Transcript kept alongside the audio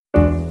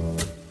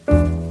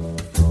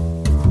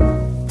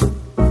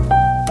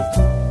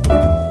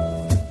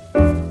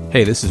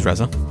Hey, this is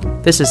Reza.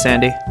 This is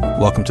Sandy.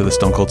 Welcome to the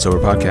Stone Cold Sober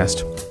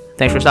Podcast.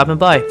 Thanks for stopping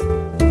by.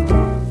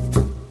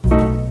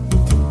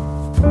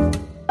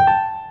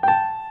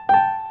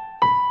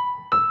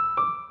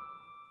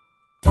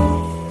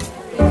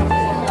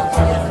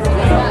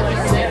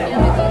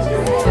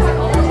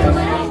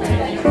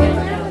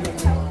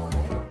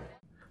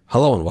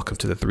 Hello and welcome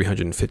to the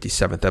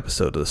 357th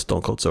episode of the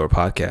Stone Cold Sober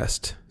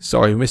Podcast.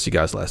 Sorry we missed you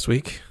guys last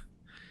week,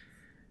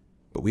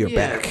 but we are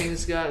back.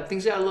 Things got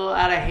a little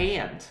out of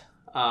hand,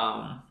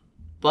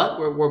 but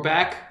we're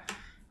back.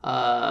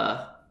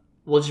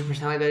 We'll just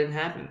pretend like that didn't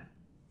happen.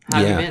 How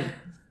have you been?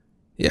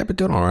 Yeah, but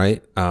doing all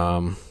right. I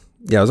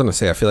was gonna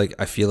say I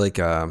feel like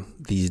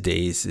these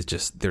days it's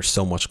just there's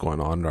so much going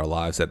on in our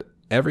lives that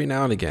every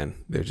now and again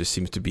there just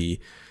seems to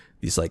be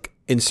these like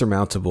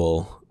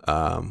insurmountable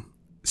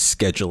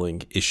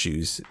scheduling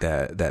issues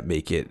that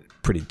make it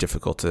pretty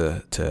difficult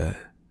to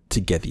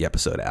get the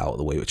episode out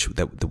the way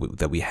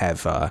that we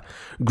have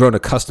grown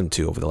accustomed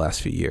to over the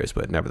last few years.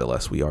 But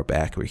nevertheless, we are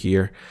back. We're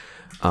here.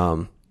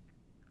 So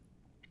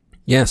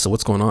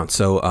what's going on?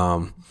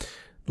 So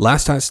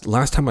last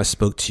time I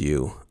spoke to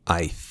you,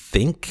 I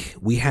think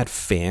we had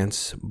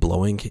fans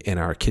blowing in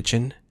our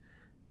kitchen,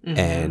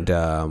 and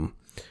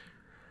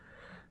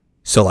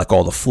so like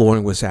all the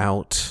flooring was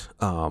out.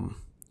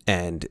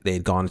 And they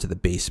had gone into the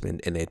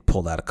basement and they had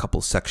pulled out a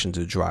couple sections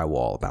of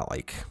drywall, about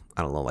like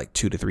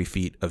 2 to 3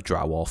 feet of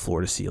drywall,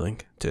 floor to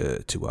ceiling,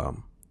 to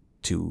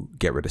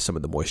get rid of some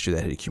of the moisture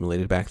that had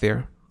accumulated back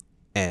there.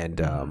 And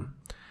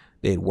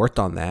they had worked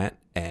on that,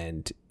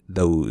 and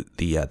though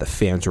the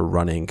fans were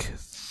running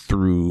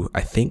through,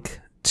 I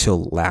think,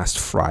 till last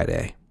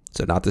Friday.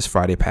 So not this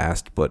Friday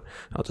past, but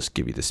I'll just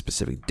give you the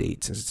specific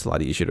date since it's a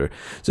lot easier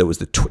so it was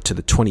to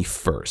the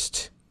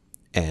 21st.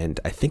 And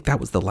I think that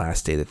was the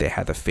last day that they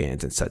had the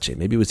fans and such.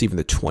 Maybe it was even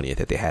the 20th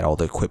that they had all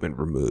the equipment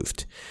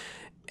removed.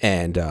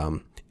 And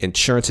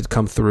insurance had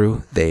come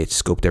through. They had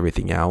scoped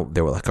everything out.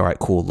 They were like, all right,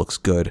 cool, looks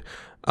good.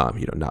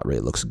 Not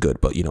really looks good,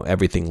 but,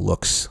 everything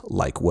looks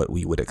like what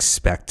we would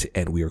expect,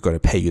 and we are going to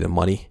pay you the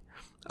money.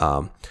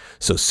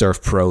 So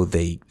Surf Pro,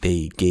 they've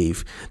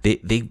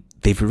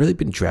really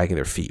been dragging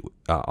their feet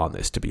on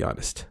this, to be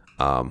honest.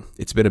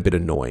 It's been a bit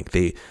annoying.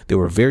 They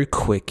were very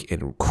quick at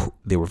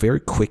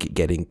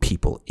getting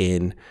people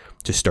in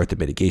to start the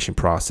mitigation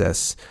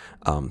process.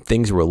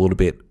 Things were a little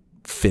bit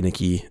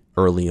finicky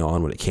early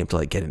on when it came to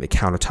like getting the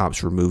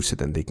countertops removed, so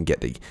then they can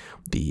get the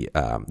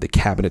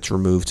cabinets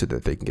removed, so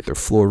that they can get their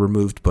floor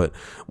removed. But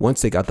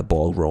once they got the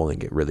ball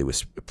rolling, it really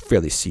was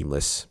fairly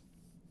seamless,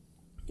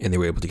 and they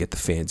were able to get the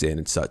fans in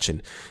and such,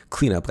 and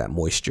clean up that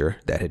moisture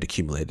that had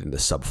accumulated in the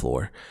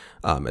subfloor,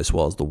 as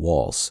well as the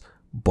walls.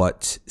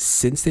 But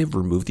since they've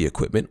removed the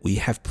equipment, we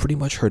have pretty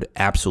much heard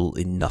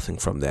absolutely nothing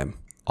from them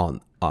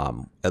on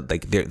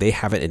they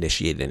haven't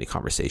initiated any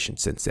conversation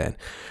since then.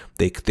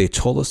 They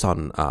told us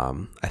on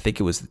I think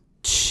it was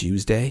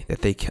Tuesday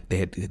that they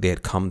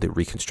had come. The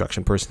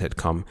reconstruction person had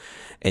come,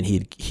 and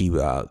he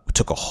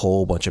took a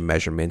whole bunch of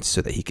measurements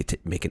so that he could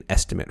make an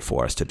estimate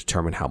for us to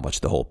determine how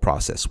much the whole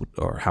process would,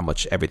 or how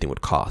much everything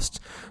would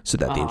cost, so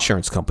that the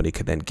insurance company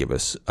could then give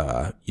us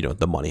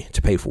the money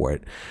to pay for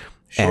it.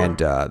 Sure. And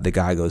the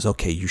guy goes,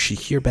 okay, you should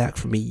hear back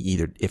from me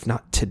either, if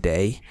not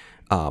today,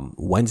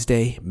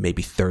 Wednesday,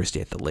 maybe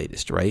Thursday at the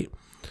latest, right?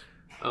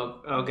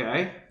 Oh,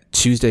 okay.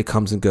 Tuesday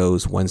comes and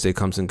goes, Wednesday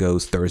comes and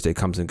goes, Thursday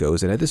comes and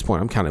goes. And at this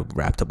point, I'm kind of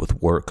wrapped up with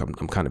work. I'm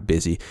kind of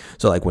busy.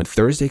 So like when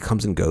Thursday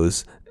comes and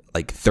goes,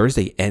 like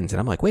Thursday ends,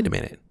 and I'm like, wait a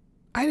minute.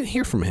 I didn't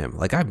hear from him.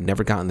 Like, I've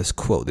never gotten this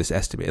quote, this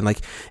estimate. And like,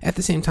 at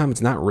the same time,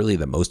 it's not really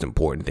the most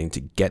important thing to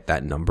get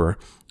that number.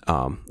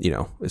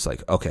 It's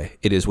like, okay,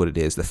 it is what it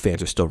is. The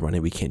fans are still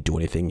running. We can't do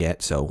anything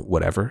yet. So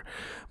whatever.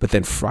 But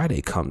then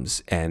Friday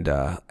comes, and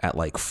at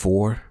like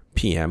 4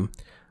 p.m.,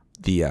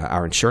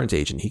 our insurance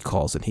agent, he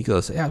calls and he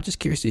goes, yeah, I'm just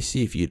curious to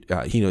see if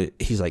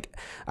he's like,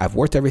 I've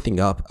worked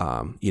everything up.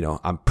 I'm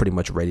pretty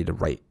much ready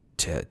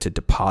to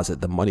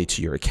deposit the money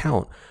to your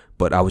account.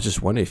 But I was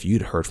just wondering if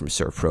you'd heard from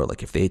Surf Pro,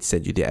 like if they'd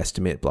sent you the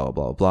estimate, blah,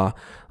 blah, blah, blah.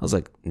 I was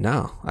like,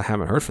 no, I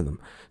haven't heard from them.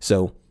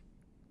 So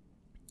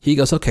he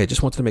goes, okay,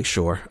 just wanted to make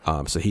sure.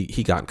 So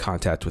he got in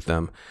contact with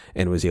them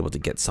and was able to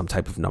get some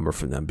type of number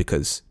from them,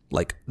 because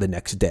like the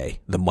next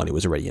day, the money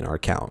was already in our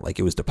account. Like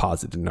it was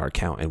deposited in our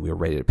account and we were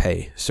ready to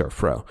pay Surf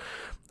Pro.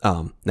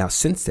 Now,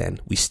 since then,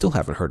 we still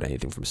haven't heard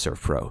anything from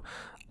Surf Pro.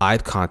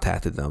 I'd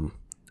contacted them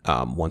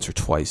once or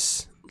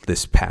twice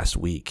this past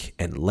week,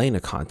 and Lena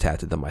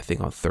contacted them, I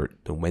think on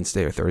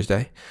Wednesday or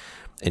Thursday,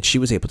 and she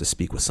was able to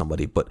speak with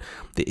somebody. But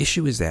the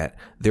issue is that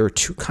there are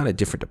two kind of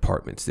different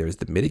departments. There's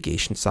the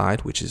mitigation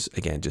side, which is,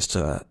 again, just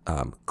to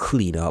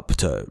clean up,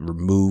 to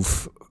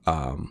remove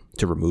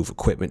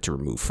equipment, to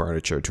remove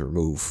furniture, to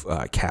remove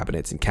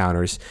cabinets and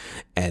counters,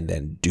 and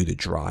then do the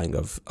drying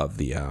of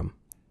the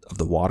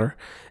water.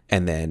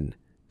 And then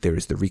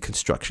there's the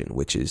reconstruction,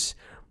 which is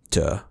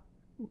to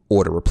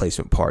order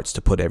replacement parts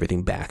to put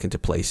everything back into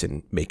place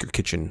and make your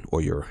kitchen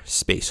or your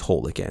space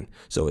whole again.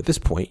 So at this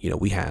point,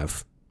 we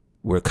have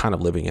we're kind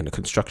of living in a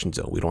construction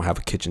zone. We don't have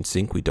a kitchen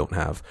sink. We don't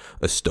have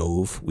a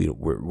stove. We're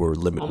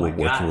limited. Oh we're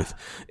working with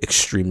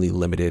extremely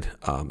limited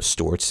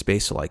storage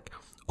space. So like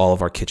all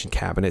of our kitchen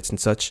cabinets and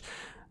such,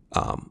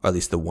 or at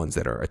least the ones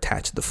that are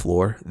attached to the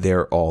floor,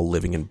 they're all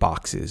living in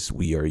boxes.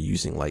 We are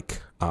using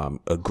like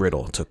a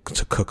griddle to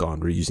cook on.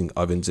 We're using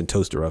ovens and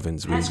toaster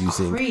ovens. We're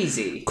using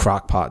crazy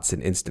crock pots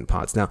and instant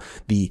pots. Now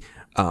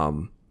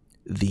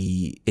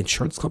the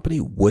insurance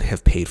company would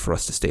have paid for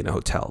us to stay in a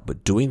hotel,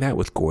 but doing that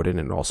with Gordon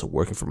and also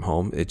working from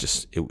home,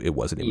 it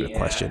wasn't even a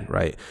question,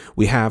 right?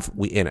 We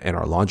in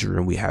our laundry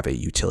room, we have a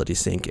utility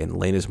sink, and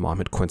Lena's mom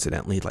had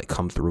coincidentally like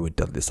come through and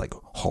done this like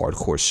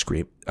hardcore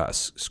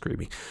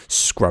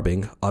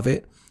scrubbing of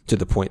it to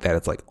the point that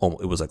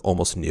it was like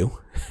almost new.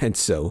 And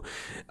so,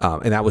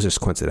 and that was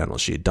just coincidental.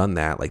 She had done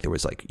that. Like there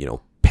was like,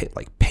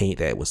 paint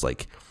that was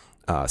like,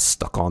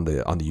 stuck on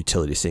the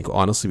utility sink.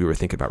 Honestly, we were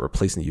thinking about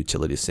replacing the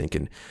utility sink,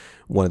 and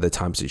one of the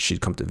times that she'd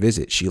come to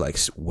visit, she like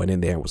went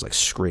in there and was like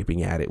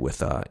scraping at it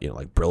with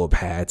like Brillo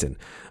pads and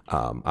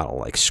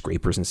like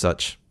scrapers and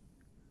such,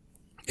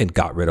 and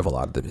got rid of a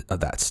lot of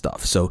that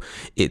stuff. So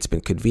it's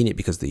been convenient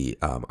because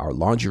our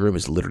laundry room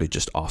is literally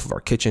just off of our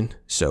kitchen,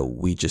 so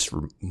we just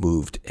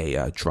removed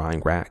a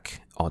drying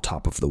rack on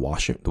top of the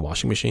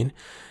washing machine,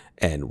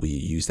 and we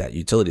use that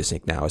utility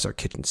sink now as our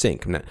kitchen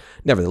sink.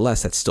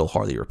 Nevertheless, that's still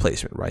hardly a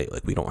replacement, right?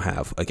 Like we don't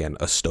have, again,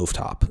 a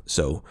stovetop.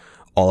 So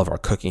all of our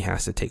cooking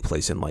has to take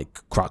place in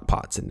like crock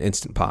pots and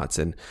instant pots,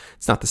 and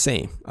it's not the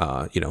same.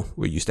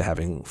 We're used to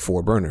having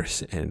 4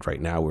 burners, and right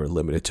now we're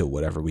limited to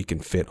whatever we can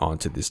fit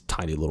onto this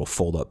tiny little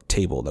fold-up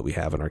table that we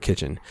have in our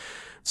kitchen.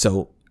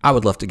 So I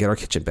would love to get our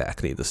kitchen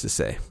back, needless to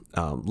say.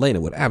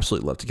 Lena would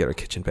absolutely love to get our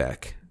kitchen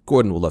back.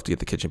 Gordon would love to get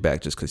the kitchen back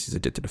just because he's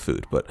addicted to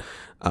food. But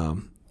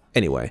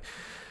anyway...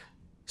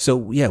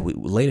 So yeah,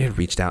 Lena had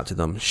reached out to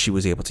them. She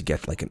was able to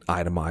get like an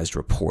itemized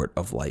report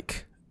of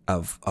like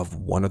of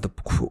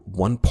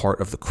one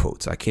part of the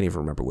quotes. I can't even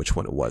remember which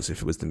one it was,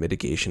 if it was the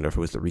mitigation or if it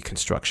was the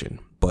reconstruction.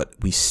 But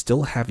we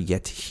still have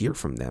yet to hear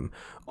from them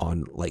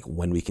on like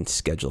when we can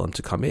schedule them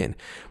to come in.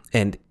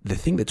 And the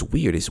thing that's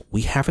weird is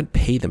we haven't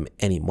paid them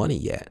any money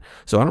yet.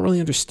 So I don't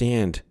really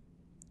understand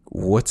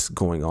what's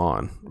going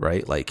on,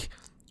 right? Like,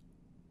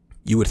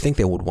 you would think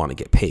they would want to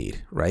get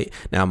paid, right?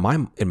 Now,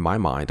 in my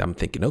mind, I'm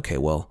thinking, okay,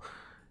 well,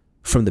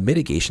 from the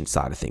mitigation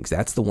side of things,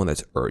 that's the one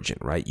that's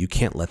urgent, right? You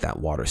can't let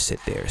that water sit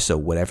there. So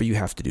whatever you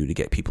have to do to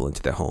get people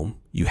into their home,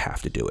 you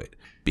have to do it,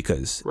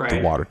 because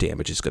the water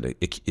damage is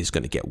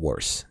gonna get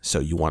worse. So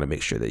you want to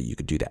make sure that you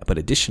could do that. But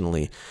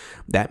additionally,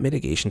 that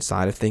mitigation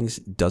side of things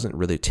doesn't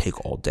really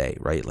take all day,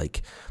 right?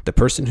 Like the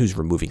person who's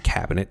removing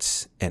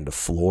cabinets and the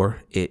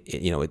floor,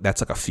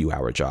 that's like a few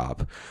hour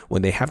job.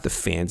 When they have the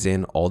fans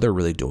in, all they're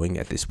really doing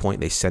at this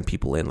point, they send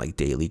people in like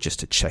daily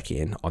just to check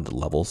in on the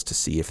levels to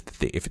see if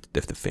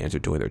the fans are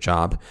doing their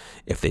job,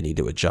 if they need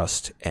to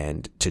adjust,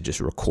 and to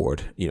just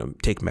record,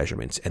 take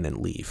measurements and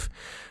then leave.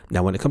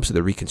 Now, when it comes to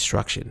the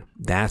reconstruction,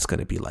 that's going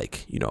to be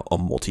like, a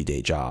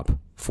multi-day job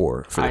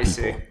for the people.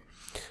 See.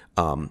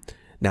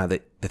 Now,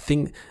 the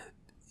thing,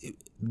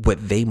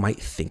 what they might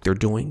think they're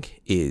doing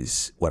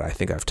is what I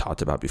think I've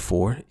talked about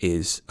before,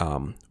 is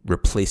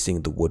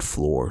replacing the wood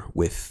floor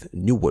with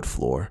new wood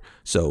floor.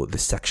 So the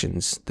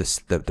sections,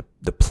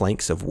 the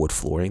planks of wood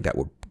flooring that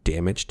were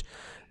damaged,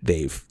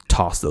 they've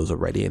tossed those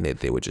already, and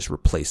they would just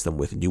replace them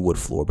with new wood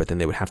floor, but then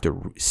they would have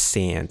to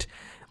sand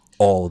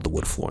all of the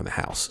wood floor in the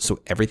house. So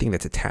everything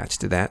that's attached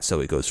to that,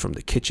 so it goes from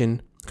the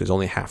kitchen, because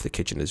only half the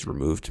kitchen is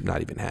removed,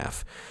 not even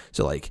half.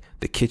 So like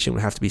the kitchen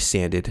would have to be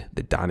sanded,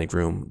 the dining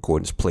room,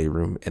 Gordon's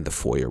playroom, and the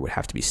foyer would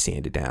have to be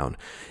sanded down.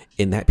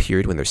 In that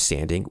period when they're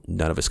sanding,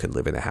 none of us can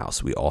live in the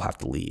house. We all have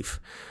to leave.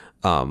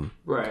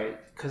 Right,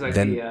 because like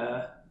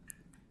the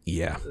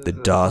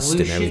dust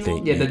and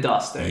everything. Yeah, the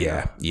dust.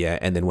 Yeah.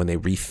 And then when they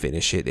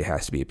refinish it, it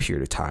has to be a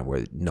period of time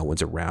where no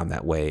one's around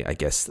that way. I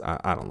guess,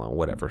 I don't know,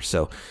 whatever.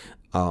 So,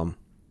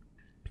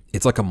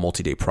 it's like a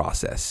multi-day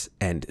process.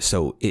 And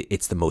so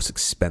it's the most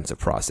expensive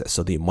process.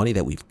 So the money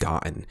that we've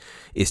gotten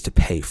is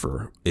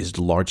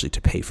largely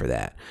to pay for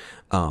that.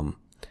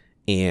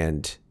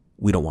 And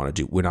we don't want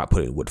to we're not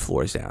putting wood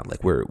floors down.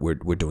 Like we're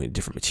doing a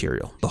different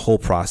material. The whole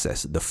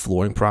process, the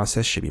flooring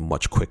process, should be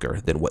much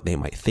quicker than what they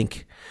might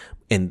think.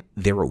 And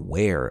they're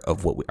aware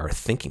of what our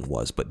thinking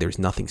was, but there's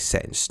nothing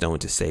set in stone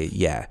to say,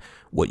 yeah,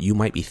 what you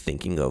might be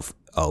thinking of,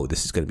 oh,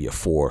 this is going to be a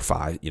 4 or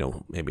 5,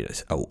 maybe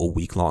a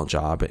week-long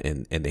job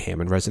in the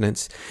Hammond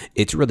residence.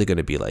 It's really going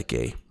to be like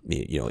it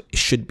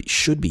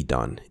should be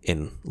done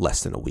in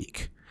less than a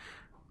week,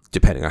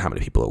 depending on how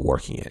many people are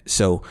working it.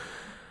 So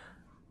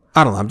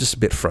I don't know. I'm just a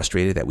bit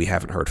frustrated that we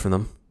haven't heard from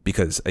them,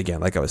 because again,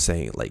 like I was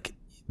saying, like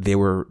they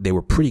were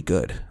pretty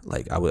good.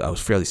 Like I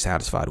was fairly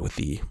satisfied with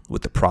the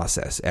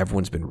process.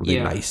 Everyone's been really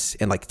nice,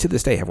 and like to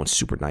this day, everyone's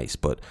super nice.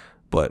 But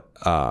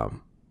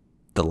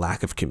the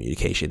lack of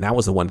communication, that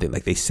was the one thing.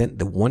 Like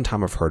the one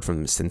time I've heard from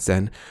them since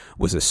then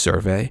was a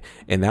survey,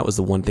 and that was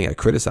the one thing I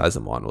criticized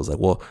them on. Was like,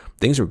 well,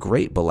 things were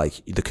great, but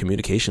like the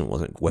communication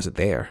wasn't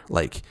there.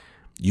 Like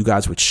you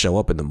guys would show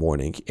up in the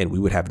morning and we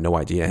would have no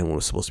idea anyone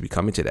was supposed to be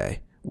coming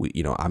today.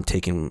 I'm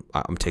taking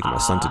my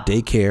son to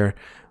daycare.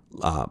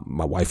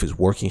 My wife is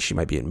working. She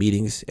might be in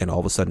meetings, and all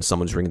of a sudden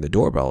someone's ringing the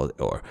doorbell.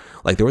 Or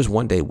like there was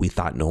one day we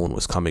thought no one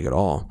was coming at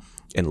all,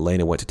 and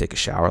Elena went to take a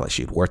shower. Like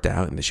she had worked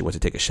out, and then she went to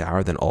take a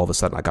shower. Then all of a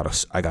sudden I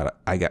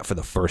got for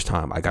the first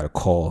time I got a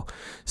call,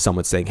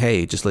 someone saying,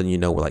 "Hey, just letting you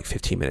know we're like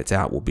 15 minutes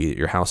out. We'll be at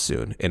your house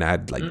soon." And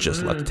I'd like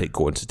just left to take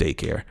Gordon to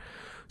daycare,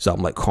 so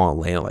I'm like calling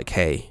Elena like,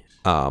 "Hey,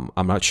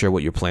 I'm not sure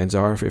what your plans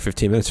are for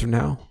 15 minutes from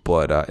now,"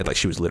 but and like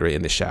she was literally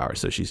in the shower,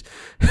 so she's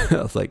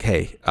I was like,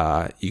 "Hey,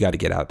 you got to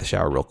get out of the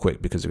shower real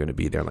quick because they're going to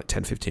be there in like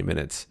 10-15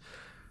 minutes."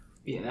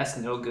 Yeah, that's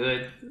no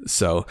good.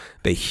 So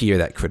they hear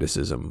that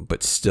criticism,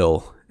 but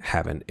still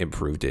haven't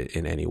improved it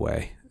in any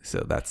way.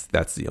 So that's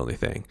the only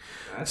thing.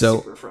 That's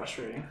super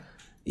frustrating.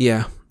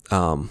 Yeah.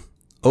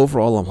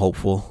 Overall, I'm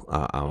hopeful.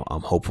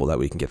 I'm hopeful that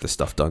we can get this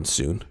stuff done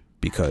soon,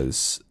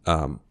 because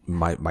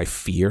my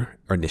fear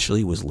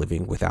initially was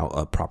living without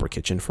a proper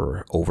kitchen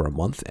for over a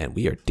month, and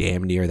we are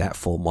damn near that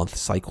full month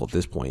cycle at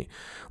this point.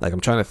 Like I'm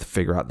trying to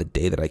figure out the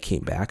day that I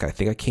came back. I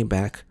think I came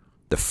back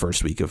the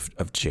first week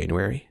of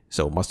January,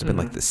 so it must have been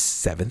like the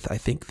 7th, I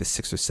think the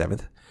 6th or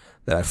 7th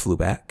that I flew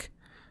back,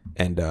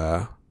 and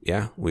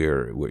yeah,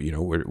 we're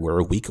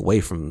a week away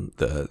from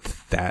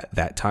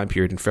that time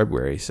period in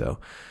February. So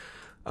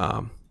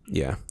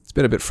yeah, it's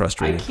been a bit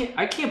frustrating.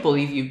 I can't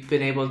believe you've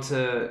been able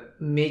to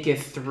make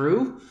it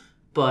through,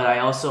 but I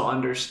also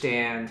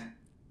understand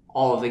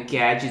all of the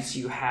gadgets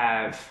you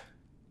have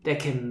that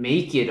can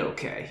make it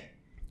okay.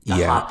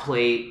 The hot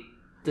plate,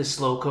 the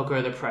slow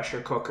cooker, the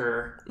pressure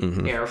cooker,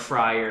 air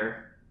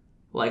fryer,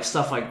 like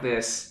stuff like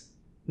this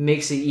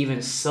makes it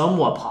even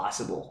somewhat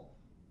possible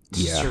to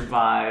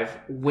survive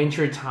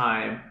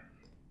wintertime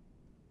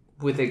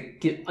with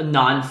a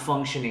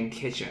non-functioning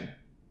kitchen.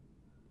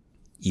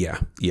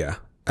 Yeah.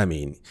 I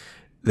mean,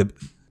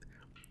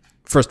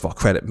 first of all,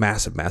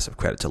 massive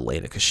credit to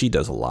Lena, because she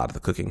does a lot of the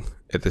cooking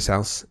at this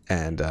house,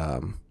 and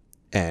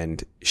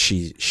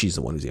she's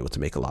the one who's able to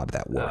make a lot of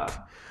that work.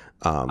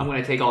 I'm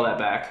going to take all that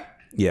back.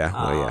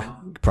 Yeah,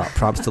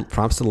 props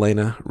to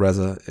Lena,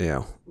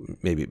 Reza.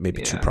 Maybe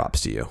 2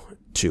 props to you,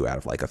 2 out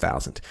of like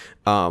 1,000.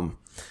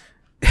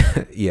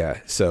 Yeah,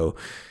 so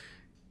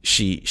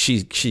she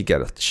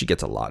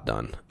gets a lot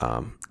done,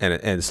 and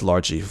it's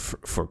largely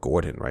for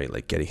Gordon, right?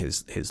 Like getting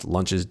his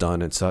lunches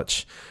done and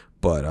such.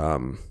 But I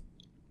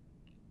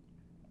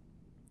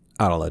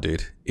don't know,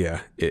 dude.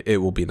 Yeah,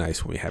 it will be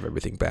nice when we have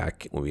everything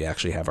back, when we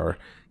actually have our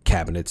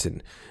cabinets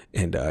and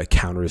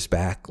counters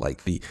back.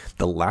 Like the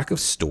lack of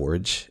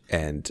storage,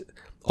 and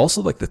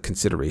also like the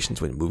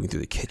considerations when moving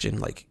through the kitchen,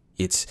 like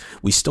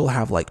we still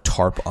have like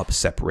tarp up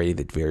separating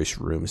the various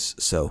rooms.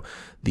 So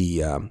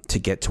to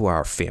get to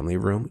our family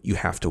room, you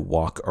have to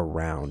walk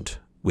around.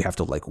 We have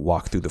to like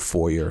walk through the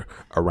foyer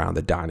around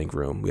the dining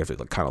room. We have to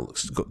like kind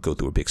of go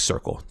through a big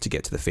circle to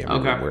get to the family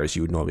room, whereas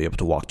you would normally be able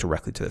to walk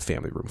directly to the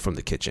family room from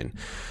the kitchen.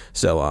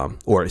 So,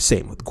 or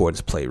same with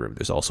Gordon's playroom.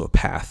 There's also a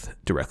path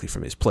directly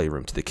from his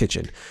playroom to the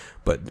kitchen.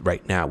 But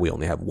right now we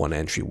only have one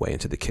entryway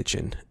into the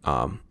kitchen.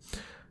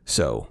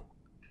 So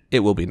it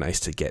will be nice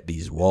to get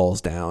these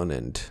walls down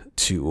and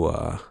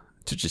to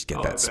just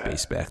get that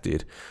space back,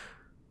 dude.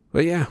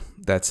 But yeah,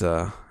 that's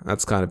kind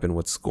of been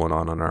what's going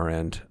on our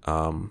end.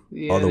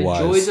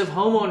 Otherwise, the joys of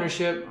home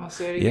ownership. I'll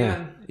say it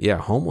again. Yeah,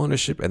 home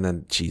ownership, and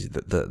then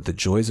the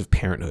joys of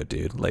parenthood,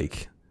 dude.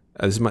 Like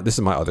this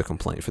is my other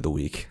complaint for the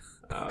week.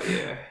 Oh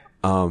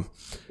yeah.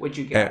 What'd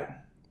you get?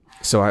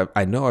 So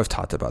I know I've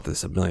talked about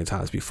this a million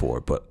times before,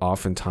 but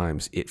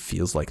oftentimes it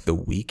feels like the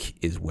week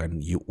is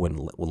when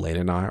Lane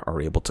and I are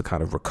able to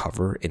kind of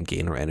recover and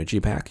gain our energy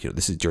back.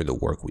 This is during the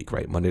work week,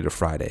 right? Monday to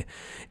Friday.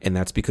 And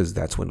that's because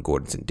that's when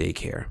Gordon's in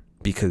daycare.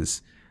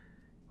 Because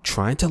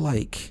trying to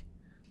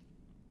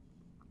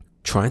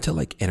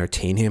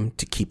entertain him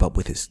to keep up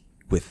with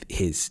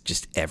his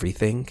just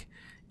everything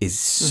is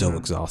so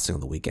exhausting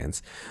on the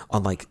weekends.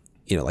 On like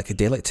a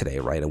day like today,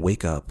 right? I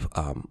wake up,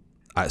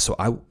 a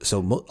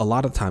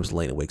lot of times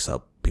Lena wakes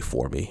up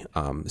before me.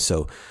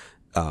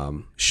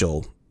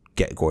 She'll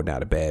get Gordon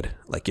out of bed.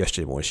 Like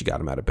yesterday morning, she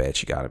got him out of bed.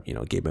 She got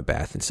him, gave him a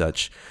bath and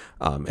such.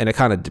 And it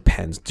kind of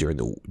depends during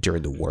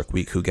the work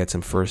week who gets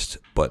him first.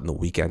 But in the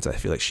weekends, I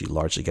feel like she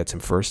largely gets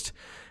him first.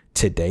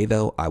 Today,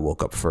 though, I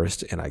woke up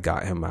first and I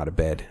got him out of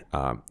bed.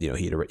 I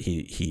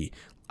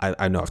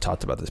know I've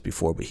talked about this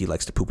before, but he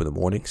likes to poop in the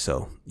morning.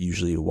 So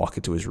usually you walk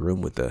into his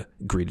room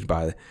greeted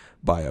by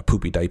a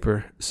poopy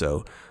diaper.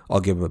 So I'll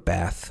give him a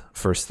bath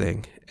first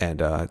thing and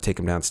take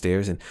him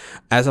downstairs. And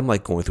as I'm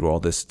like going through all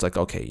this, it's like,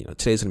 okay,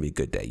 today's gonna be a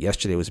good day.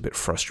 Yesterday was a bit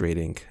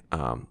frustrating,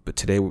 but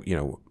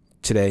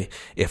today,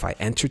 if I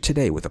enter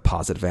today with a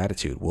positive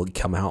attitude, we'll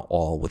come out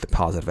all with a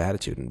positive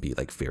attitude and be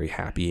like very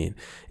happy,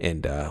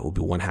 and we'll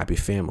be one happy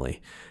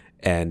family.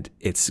 And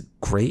it's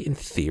great in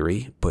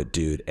theory, but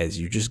dude, as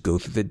you just go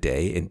through the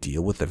day and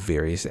deal with the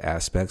various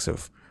aspects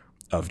of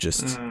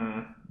just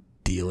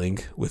dealing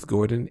with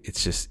Gordon,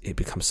 it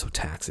becomes so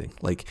taxing.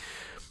 Like,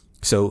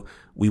 so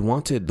the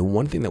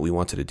one thing that we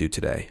wanted to do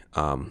today,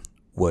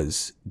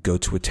 was go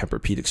to a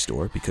Tempur-Pedic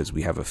store because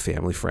we have a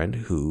family friend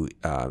who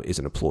is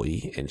an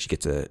employee, and she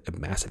gets a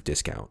massive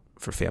discount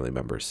for family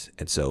members.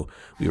 And so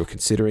we were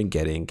considering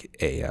getting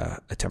a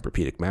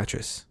Tempur-Pedic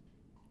mattress.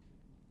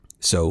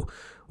 So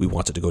we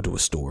wanted to go to a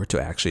store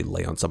to actually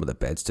lay on some of the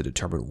beds to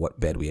determine what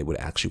bed we would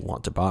actually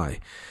want to buy.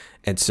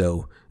 And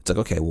so it's like,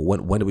 okay,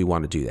 well, when do we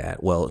want to do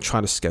that? Well,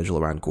 trying to schedule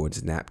around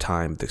Gordon's nap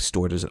time. The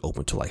store doesn't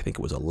open till I think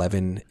it was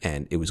 11,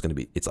 and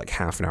it's like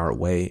half an hour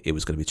away. It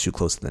was going to be too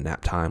close to the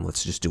nap time.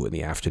 Let's just do it in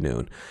the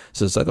afternoon.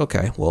 So it's like,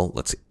 okay, well,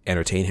 let's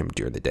entertain him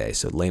during the day.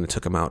 So Lena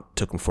took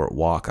him for a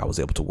walk. I was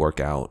able to work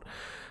out.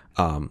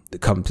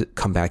 Come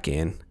back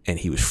in, and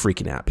he was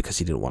freaking out because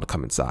he didn't want to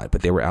come inside.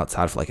 But they were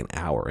outside for like an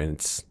hour, and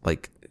it's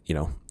like,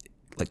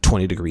 like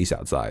 20 degrees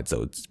outside,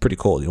 so it's pretty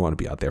cold. You don't want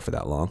to be out there for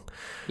that long.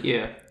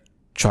 Yeah.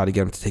 Try to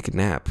get him to take a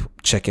nap,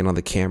 check in on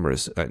the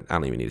cameras. I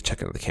don't even need to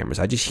check in on the cameras.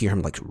 I just hear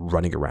him like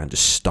running around,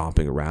 just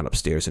stomping around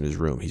upstairs in his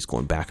room. He's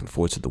going back and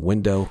forth to the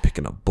window,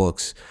 picking up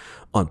books,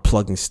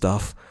 unplugging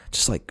stuff,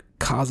 just like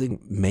causing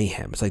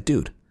mayhem. It's like,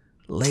 dude,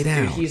 lay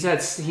down. Dude, he's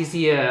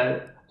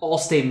the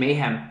All-State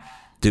mayhem.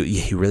 Dude,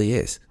 yeah, he really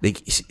is.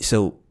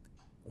 So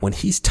when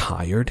he's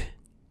tired,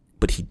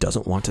 but he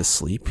doesn't want to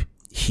sleep,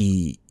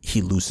 he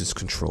loses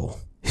control.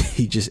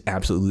 He just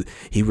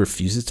he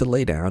refuses to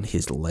lay down.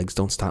 His legs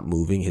don't stop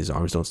moving. His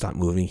arms don't stop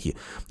moving.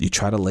 You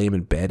try to lay him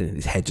in bed, and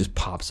his head just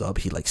pops up.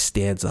 He like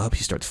stands up.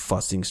 He starts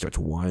fussing, starts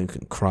whining,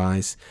 and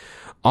cries.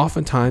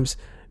 Oftentimes,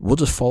 we'll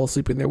just fall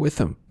asleep in there with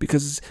him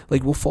because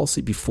like we'll fall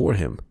asleep before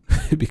him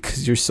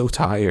because you're so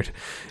tired,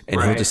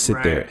 and he'll just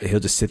sit there. He'll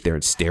just sit there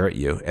and stare at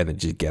you, and then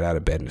just get out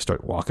of bed and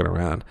start walking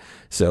around.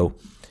 So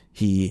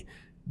he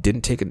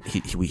didn't take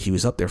he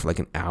was up there for like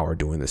an hour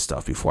doing this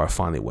stuff before I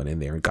finally went in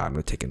there and got him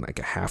to take like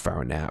a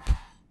half-hour nap.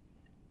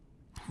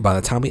 By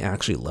the time we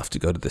actually left to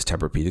go to this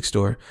Tempur-Pedic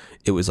store,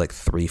 it was like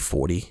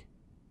 3:40.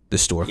 The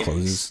store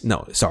closes.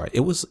 No, sorry, it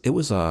was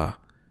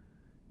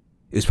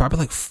probably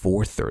like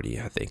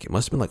 4:30. I think it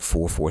must have been like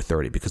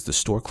 4:30 because the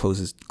store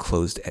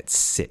closed at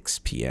 6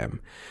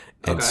 p.m.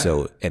 And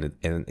so, and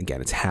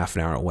again, it's half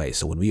an hour away.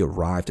 So when we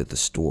arrived at the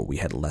store, we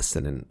had less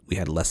than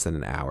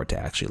an hour to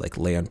actually like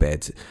lay on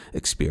beds,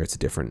 experience the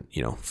different,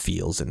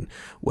 feels and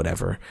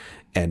whatever.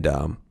 And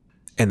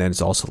then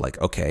it's also like,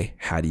 okay,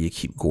 how do you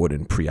keep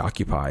Gordon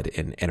preoccupied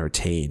and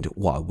entertained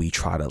while we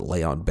try to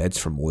lay on beds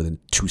for more than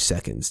 2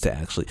 seconds to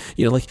actually,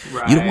 you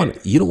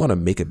don't want to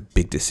make a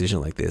big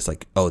decision like this.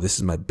 Like, oh, this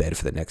is my bed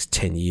for the next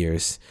 10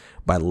 years.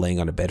 By laying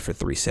on a bed for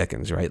 3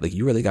 seconds, right? Like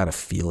you really got to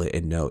feel it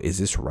and know, is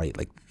this right?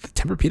 Like the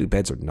Tempur-Pedic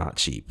beds are not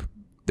cheap.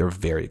 They're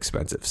very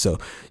expensive. So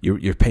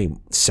you're paying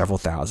several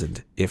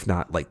thousand, if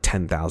not like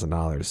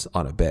 $10,000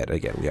 on a bed.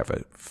 Again, we have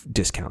a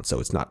discount,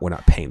 so we're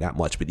not paying that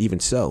much. But even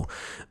so,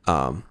 you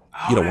don't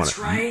want to. That's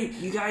right.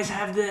 You guys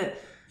have the.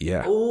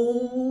 Yeah.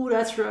 Oh,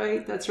 that's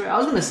right. I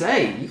was gonna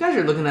say you guys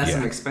are looking at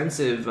some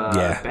expensive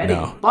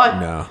bedding,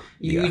 but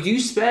you do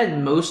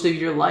spend most of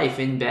your life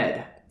in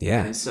bed.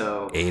 Yeah. And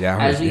so 8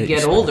 hours. As we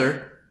get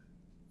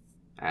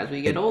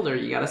older,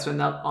 you got to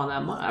spend up on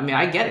that money. I mean,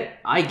 I get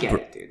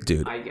it,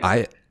 dude.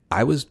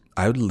 I was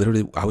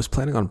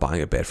planning on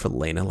buying a bed for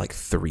Lena like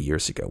 3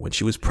 years ago when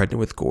she was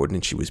pregnant with Gordon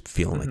and she was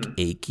feeling like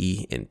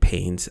achy and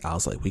pains. I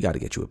was like, we got to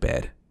get you a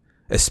bed.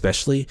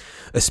 Especially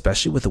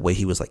with the way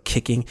he was like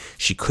kicking,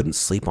 she couldn't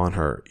sleep on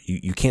her.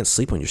 You can't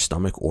sleep on your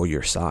stomach or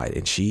your side,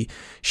 and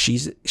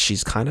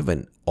she's kind of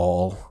an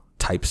all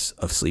types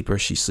of sleeper.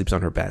 She sleeps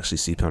on her back, she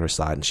sleeps on her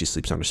side, and she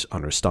sleeps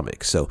on her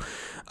stomach. So,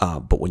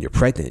 but when you're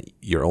pregnant,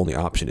 your only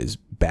option is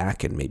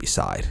back and maybe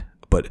side.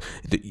 But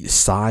the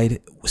side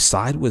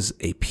was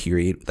a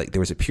period, like there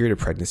was a period of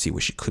pregnancy where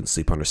she couldn't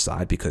sleep on her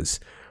side because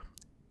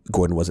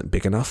Gordon wasn't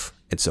big enough.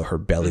 And so her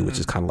belly was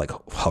just kind of like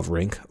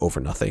hovering over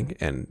nothing,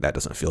 and that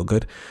doesn't feel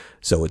good.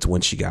 So it's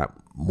when she got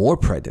more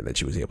pregnant that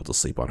she was able to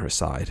sleep on her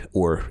side,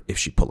 or if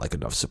she put like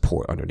enough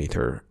support underneath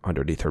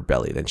her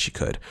belly, then she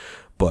could.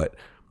 But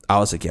I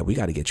was like, yeah, we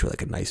got to get you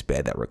like a nice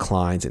bed that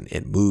reclines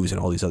and moves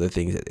and all these other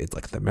things. It's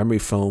like the memory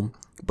foam,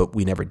 but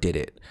we never did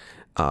it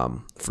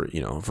for,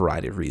 a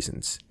variety of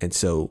reasons. And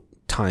so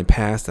time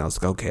passed and I was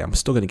like, okay, I'm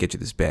still going to get you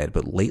this bed.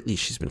 But lately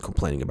she's been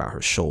complaining about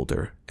her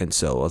shoulder. And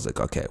so I was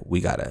like, okay,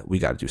 we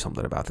gotta do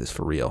something about this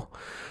for real.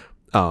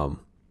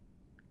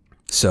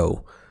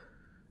 So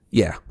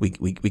yeah, we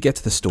get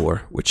to the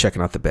store, we're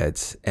checking out the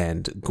beds,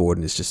 and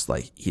Gordon is just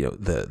like,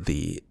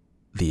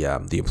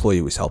 the employee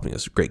who was helping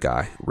us, great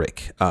guy,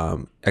 Rick. I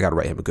got to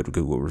write him a good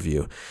Google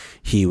review.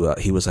 He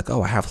was like,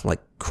 oh, I have some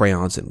like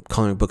crayons and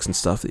coloring books and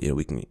stuff that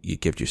you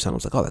give to your son. I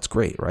was like, oh, that's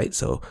great, right?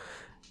 So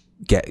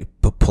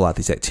pull out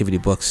these activity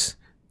books.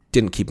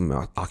 Didn't keep him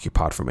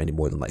occupied for any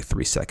more than like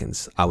 3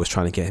 seconds. I was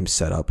trying to get him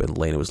set up, and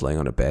Lena was laying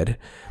on a bed,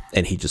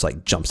 and he just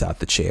like jumps out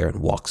the chair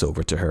and walks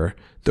over to her.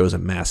 There was a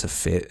massive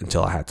fit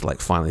until I had to like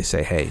finally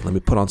say, hey, let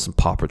me put on some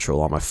Paw Patrol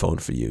on my phone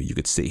for you. You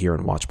could sit here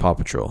and watch Paw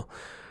Patrol.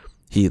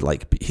 He's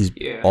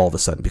all of a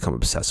sudden become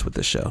obsessed with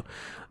this show.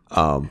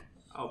 Paw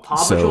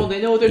Patrol,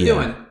 they know what they're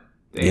doing.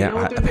 They know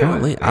what they're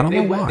apparently, doing. I don't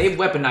know why. They've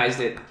weaponized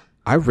it.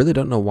 I really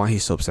don't know why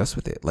he's so obsessed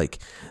with it. Like,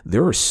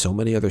 there are so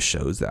many other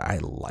shows that I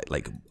like.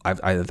 Like,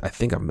 I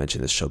think I've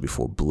mentioned this show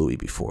before, Bluey,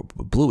 before.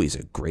 But Bluey's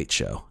a great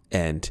show,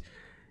 and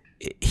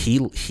he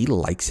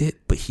likes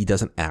it, but he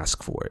doesn't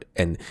ask for it.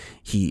 And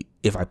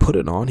if I put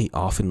it on, he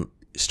often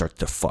starts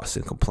to fuss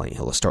and complain.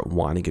 He'll start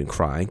whining and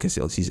crying because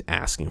he's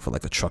asking for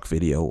like a truck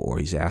video, or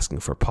he's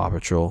asking for Paw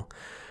Patrol.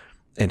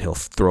 And he'll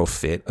throw a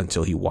fit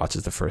until he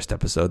watches the first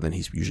episode. Then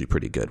he's usually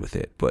pretty good with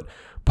it. But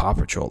Paw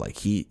Patrol, like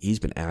he's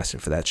been asking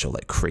for that show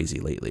like crazy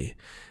lately.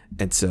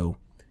 And so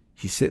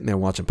he's sitting there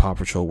watching Paw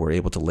Patrol. We're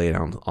able to lay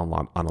down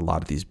on a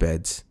lot of these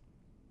beds.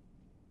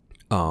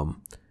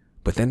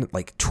 But then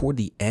like toward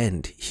the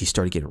end, he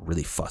started getting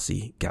really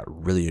fussy, got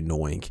really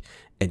annoying,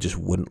 and just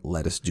wouldn't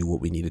let us do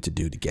what we needed to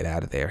do to get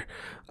out of there.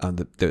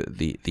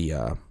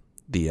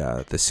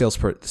 The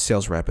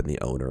sales rep and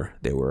the owner,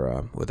 they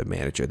were with the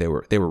manager. They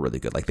were really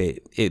good. Like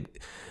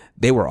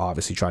they were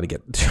obviously trying to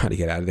get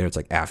out of there. It's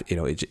like after,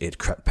 it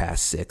crept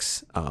past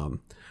 6.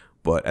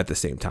 But at the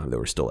same time, they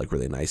were still like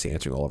really nice,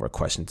 answering all of our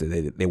questions.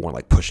 They weren't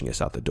like pushing us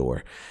out the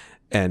door.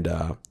 And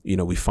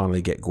we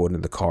finally get Gordon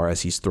in the car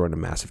as he's throwing a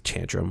massive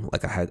tantrum.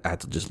 Like I had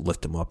to just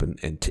lift him up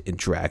and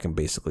drag him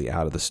basically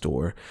out of the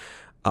store.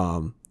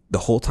 The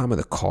whole time in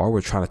the car,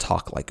 we're trying to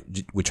talk, like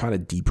we're trying to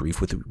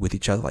debrief with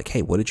each other. Like,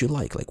 hey, what did you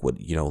like? Like, what,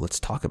 let's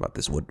talk about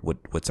this.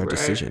 What's our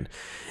decision?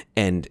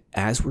 And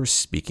as we're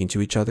speaking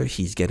to each other,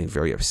 he's getting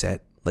very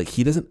upset. Like,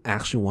 he doesn't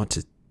actually want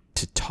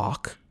to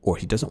talk, or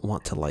he doesn't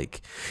want to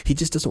he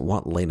just doesn't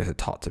want Lena to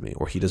talk to me,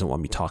 or he doesn't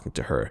want me talking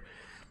to her.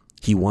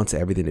 He wants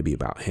everything to be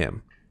about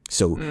him.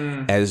 So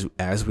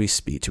as we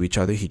speak to each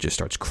other, he just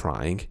starts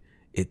crying.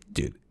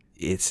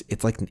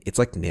 It's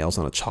like nails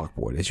on a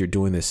chalkboard as you're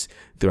doing this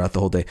throughout the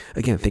whole day.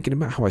 Again, thinking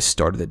about how I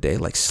started the day,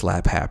 like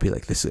slap happy,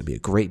 like this is gonna be a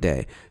great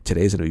day.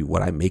 Today's gonna be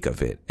what I make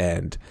of it,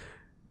 and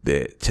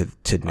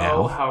to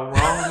now. Oh, how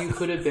wrong you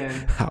could have been.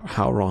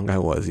 how wrong I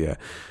was, yeah.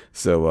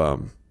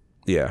 So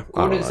yeah.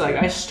 Gordon's like,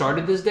 I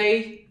started this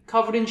day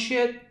covered in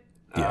shit.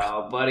 Yeah.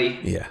 Oh, buddy.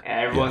 Yeah.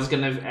 Everyone's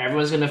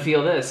gonna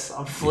feel this.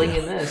 I'm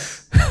flinging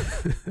this.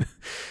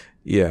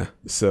 Yeah.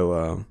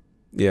 So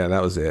yeah,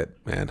 that was it,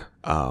 man.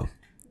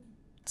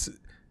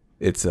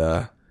 It's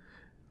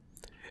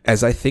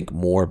as I think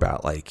more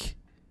about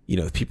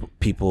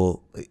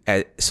people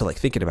so like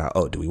thinking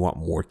about, do we want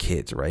more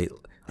kids, right?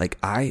 Like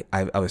I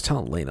was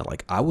telling Lena,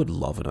 like I would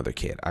love another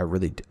kid. I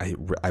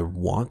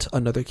want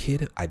another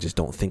kid. I just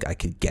don't think I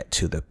could get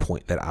to the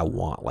point that I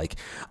want. Like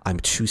I'm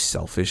too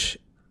selfish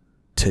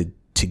to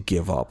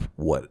give up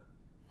what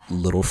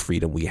little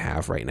freedom we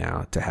have right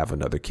now to have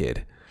another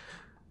kid.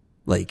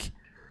 Like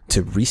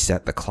to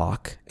reset the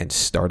clock and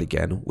start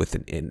again with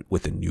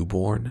a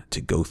newborn, to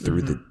go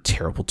through the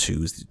terrible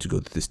twos, to go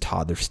through this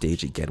toddler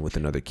stage again with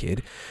another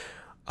kid.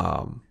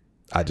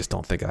 I just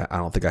don't think I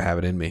don't think I have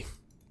it in me.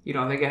 You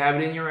don't think I have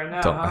it in you right now?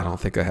 I don't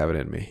think I have it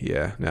in me.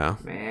 Yeah, no.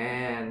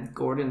 Man,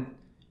 Gordon,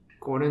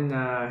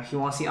 he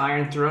wants the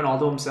Iron Throne all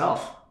to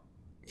himself.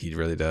 He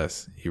really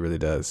does.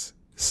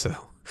 So,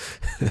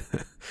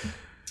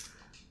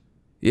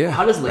 yeah.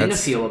 How does Lena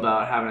feel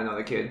about having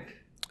another kid?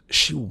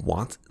 She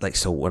wants,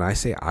 so when I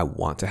say I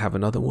want to have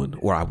another one,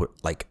 or I would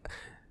like.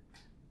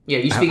 Yeah,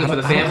 you speaking for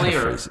the family,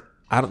 or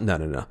I don't.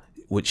 No.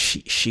 What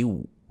she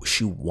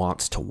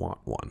wants to want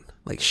one.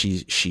 Like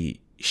she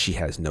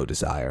has no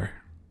desire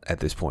at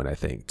this point, I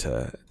think,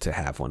 to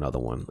have one other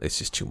one. It's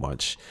just too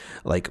much.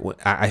 Like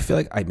I feel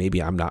like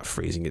I'm not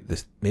phrasing it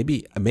this.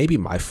 Maybe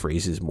my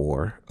phrase is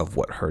more of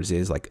what hers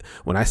is. Like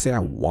when I say I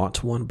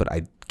want one, but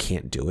I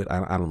can't do it.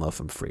 I don't know if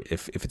I'm free.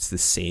 If it's the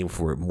same, if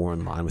we're more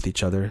in line with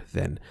each other,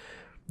 than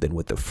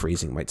what the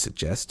phrasing might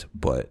suggest.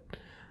 But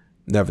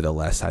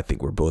nevertheless, I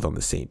think we're both on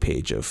the same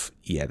page of,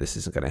 yeah, this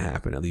isn't going to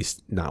happen, at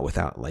least not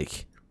without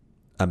like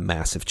a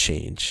massive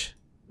change.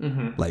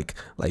 Mm-hmm. Like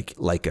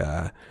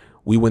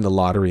we win the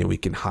lottery and we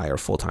can hire a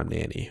full-time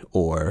nanny,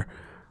 or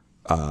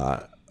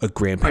a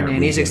grandparent. Are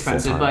nannies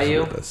expensive by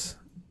you?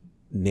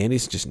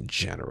 Nannies just in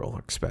general are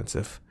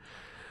expensive.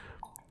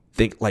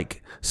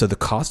 So the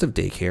cost of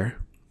daycare.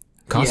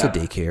 Of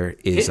daycare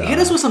is... Hit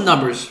us with some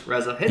numbers,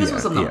 Reza. Hit us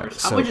with some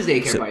numbers. How much is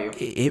daycare by you?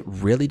 It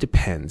really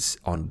depends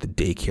on the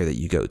daycare that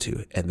you go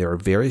to. And there are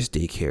various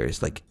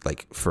daycares,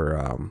 like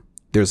for...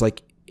 there's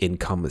like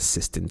income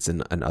assistance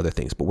and other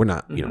things, but we're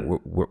not,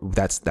 we're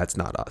that's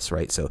not us,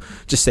 right? So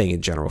just saying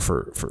in general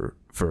for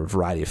a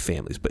variety of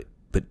families, but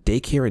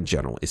daycare in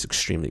general is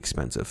extremely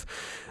expensive.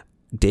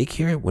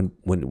 Daycare,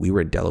 when we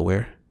were in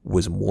Delaware,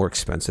 was more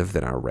expensive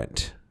than our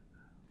rent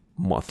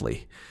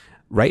monthly.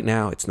 Right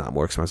now, it's not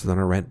more expensive than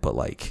our rent,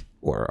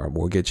 or our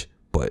mortgage,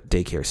 but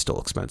daycare is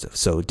still expensive.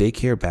 So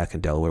daycare back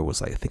in Delaware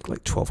was I think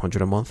 $1,200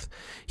 a month.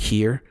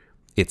 Here,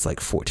 it's like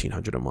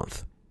 $1,400 a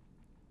month.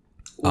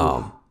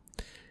 Ooh.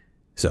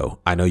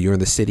 So I know you're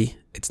in the city.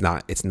 It's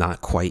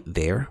not quite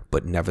there,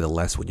 but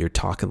nevertheless, when you're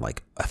talking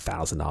like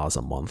 $1,000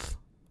 a month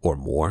or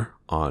more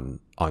on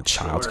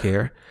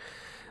childcare.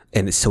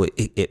 And so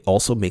it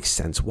also makes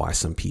sense why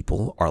some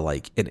people are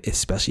like, and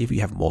especially if you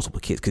have multiple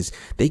kids, because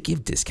they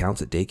give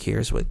discounts at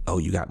daycares with,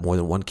 you got more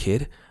than one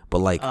kid.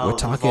 But we're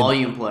talking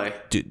volume play.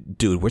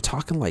 Dude, we're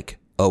talking like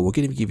oh, we're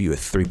going to give you a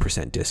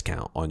 3%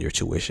 discount on your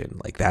tuition.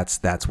 Like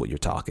that's what you're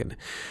talking.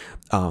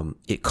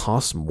 It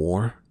costs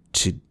more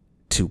to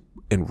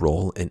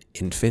enroll an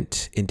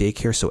infant in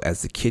daycare. So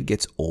as the kid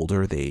gets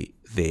older, the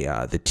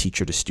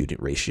teacher to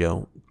student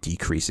ratio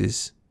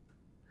decreases.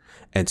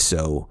 And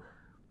so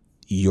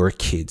your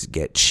kids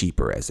get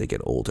cheaper as they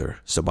get older.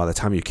 So by the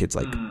time your kid's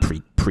like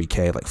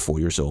pre-K, like 4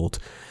 years old,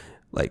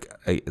 like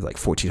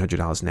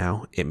 $1,400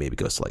 now, it maybe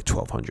goes to like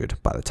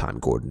 $1,200 by the time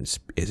Gordon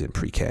is in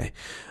pre-K.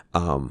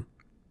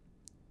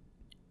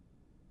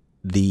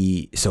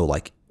 So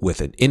like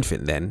with an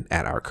infant then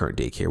at our current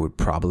daycare would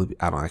probably,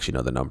 I don't actually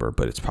know the number,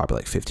 but it's probably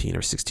like $1,500 or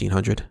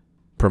 $1,600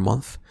 per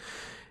month.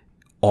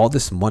 All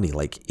this money,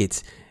 like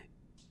it's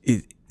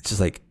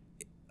just like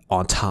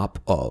on top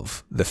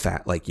of the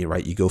fact, like, you're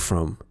right, you go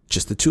from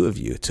just the two of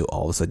you to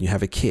all of a sudden you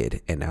have a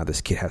kid, and now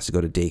this kid has to go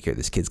to daycare.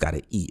 This kid's got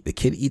to eat. The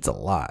kid eats a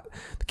lot.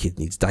 The kid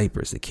needs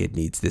diapers. The kid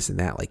needs this and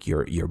that. Like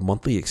your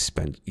monthly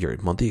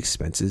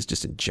expenses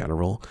just in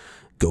general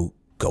go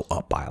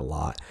up by a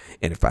lot.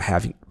 And if by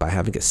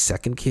having a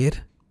second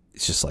kid,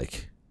 it's just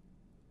like,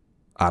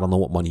 I don't know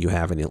what money you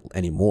have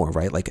anymore,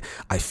 right? Like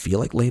I feel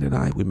like Lane and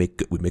I we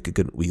make a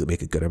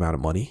good amount of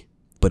money,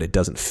 but it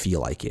doesn't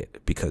feel like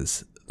it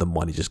because the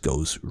money just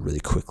goes really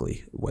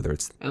quickly, whether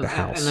it's the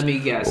house. And let me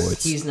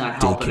guess, he's not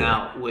helping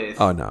out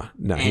with. Oh no,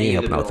 he ain't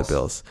helping out with the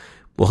bills.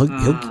 Well,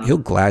 he'll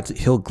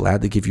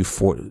gladly give you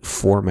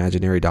four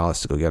imaginary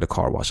dollars to go get a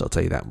car wash. I'll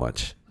tell you that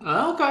much.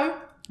 Okay.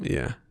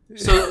 Yeah.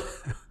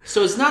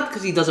 So it's not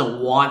because he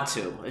doesn't want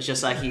to. It's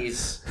just like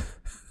he's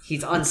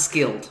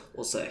unskilled.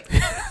 We'll say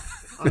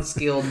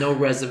unskilled, no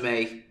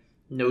resume,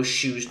 no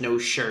shoes, no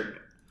shirt.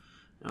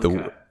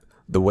 Okay.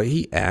 The way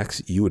he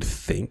acts, you would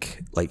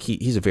think, like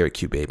he's a very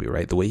cute baby,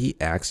 right? The way he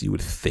acts, you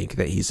would think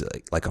that he's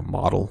like a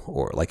model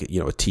or like a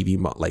TV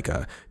like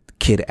a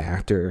kid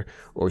actor,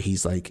 or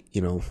he's like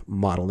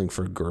modeling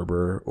for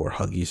Gerber or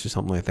Huggies or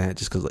something like that.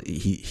 Just because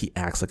he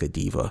acts like a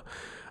diva.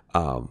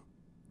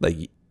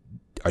 Like,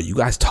 are you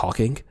guys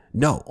talking?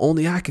 No,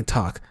 only I can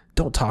talk.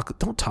 Don't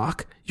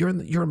talk. You're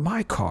in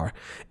my car.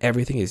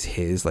 Everything is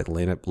his. Like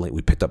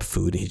we picked up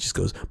food and he just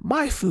goes,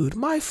 my food.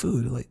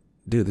 Like,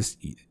 dude, this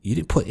you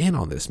didn't put in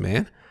on this,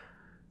 man.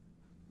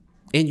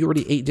 And you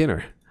already ate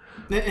dinner.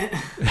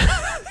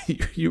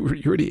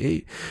 you already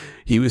ate.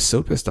 He was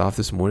so pissed off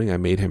this morning. I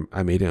made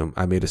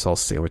us all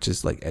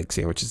sandwiches, like egg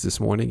sandwiches this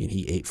morning, and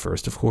he ate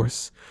first, of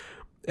course.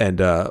 And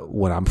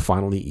when I'm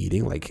finally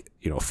eating, like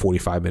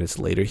 45 minutes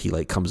later, he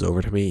like comes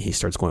over to me. He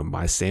starts going,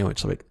 my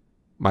sandwich. I'm like,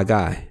 my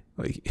guy,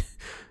 like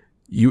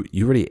you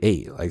already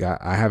ate. Like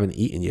I haven't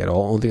eaten yet. The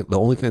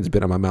only thing that's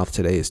been in my mouth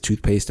today is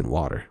toothpaste and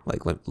water.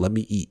 Like let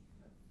me eat.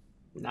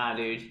 Nah,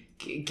 dude,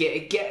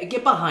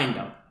 get behind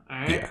him, all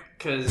right? Yeah,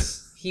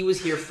 because he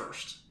was here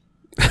first.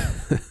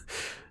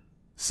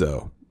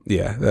 So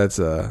yeah, that's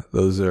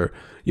those are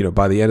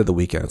by the end of the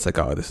weekend, it's like,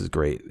 oh, this is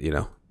great.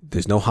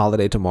 There's no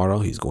holiday tomorrow.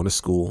 He's going to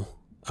school.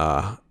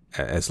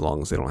 As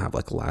long as they don't have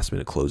like a last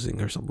minute closing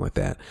or something like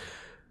that.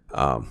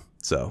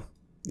 So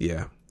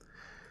yeah,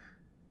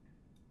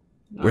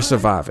 we're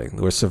surviving.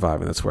 We're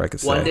surviving. That's where I could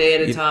say one day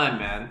at a time,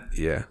 man.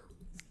 Yeah.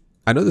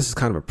 I know this is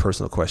kind of a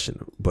personal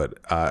question, but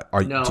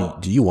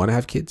do you want to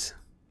have kids?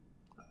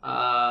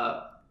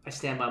 I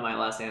stand by my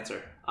last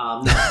answer.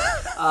 No.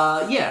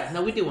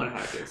 We do want to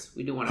have kids.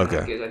 We do want to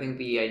have kids. I think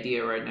the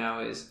idea right now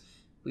is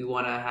we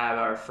want to have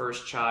our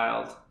first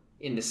child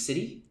in the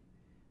city.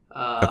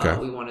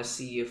 We want to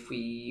see if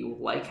we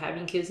like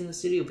having kids in the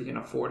city, if we can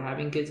afford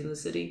having kids in the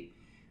city.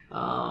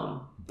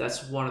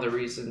 That's one of the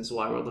reasons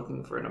why we're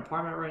looking for an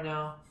apartment right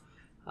now.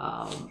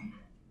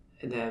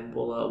 And then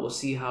we'll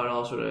see how it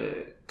all sort of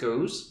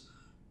goes.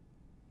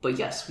 But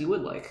yes, we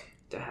would like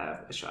to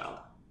have a child.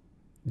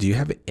 Do you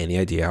have any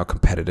idea how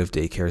competitive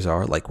daycares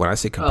are? Like when I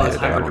say competitive,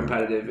 it's hyper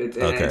competitive.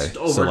 It's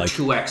over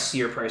 2x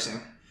your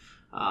pricing.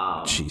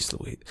 Jeez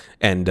Louise.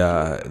 And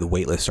the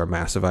wait lists are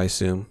massive, I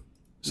assume.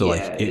 So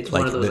it's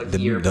one of those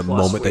the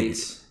moment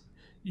waits. That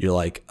you're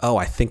like, oh,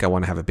 I think I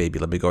want to have a baby.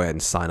 Let me go ahead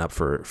and sign up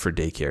for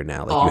daycare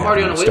now. Like, I'm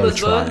already on a wait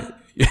list, bud.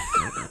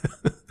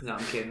 No,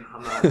 I'm kidding.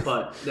 I'm not.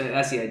 But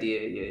that's the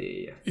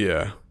idea.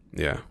 Yeah.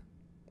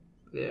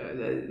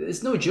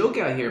 It's no joke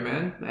out here,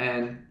 man.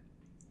 And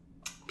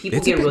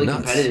people get really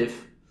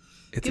competitive.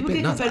 People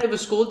get competitive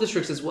with school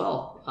districts as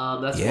well.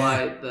 That's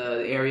why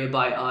the area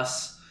by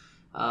us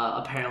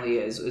apparently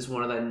is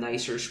one of the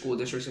nicer school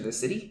districts in the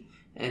city.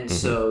 And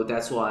so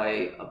that's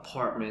why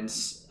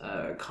apartments,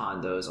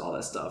 condos, all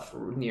that stuff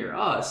near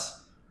us,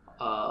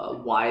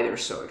 why they're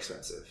so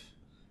expensive.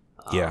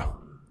 Yeah,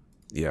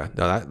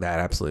 no, that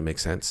absolutely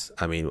makes sense.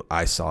 I mean,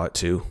 I saw it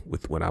too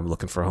when I'm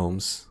looking for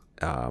homes.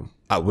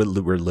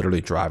 We're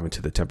literally driving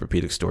to the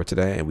Tempur-Pedic store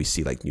today, and we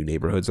see like new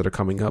neighborhoods that are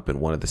coming up, and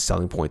one of the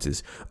selling points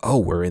is, oh,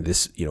 we're in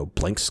this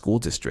blank school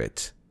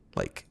district.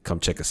 Like, come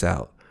check us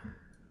out.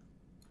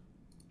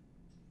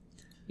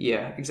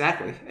 Yeah,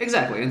 exactly.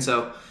 And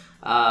so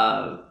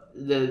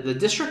the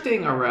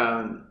districting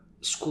around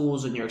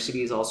schools in New York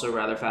City is also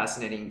rather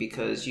fascinating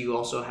because you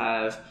also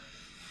have.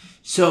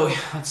 So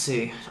let's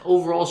see.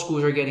 Overall,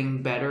 schools are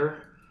getting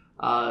better.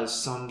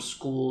 Some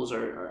schools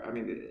I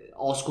mean,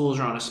 all schools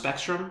are on a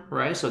spectrum,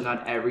 right? So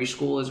not every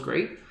school is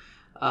great.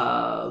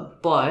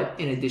 But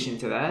in addition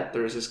to that,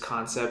 there's this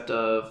concept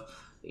of,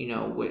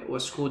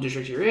 what school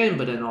district you're in,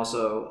 but then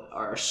also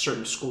are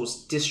certain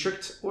schools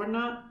district or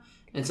not.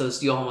 And so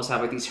you almost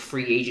have like these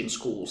free agent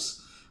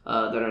schools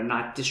that are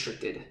not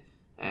districted.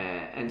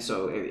 And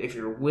so if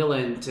you're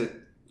willing to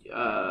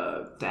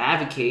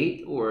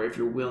advocate, or if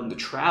you're willing to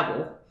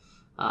travel,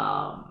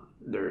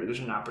 there's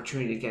an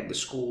opportunity to get into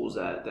schools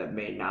that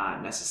may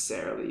not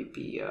necessarily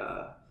be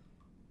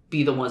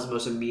the ones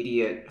most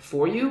immediate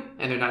for you,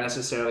 and they're not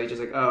necessarily just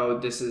like, oh,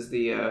 this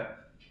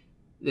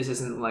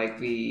isn't like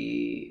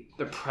the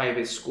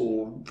private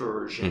school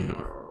version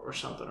or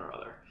something or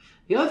other.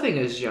 The other thing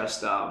is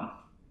just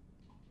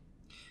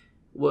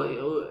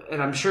well,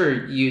 and I'm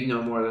sure you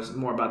know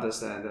more about this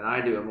than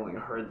I do. I've only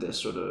heard this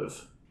sort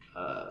of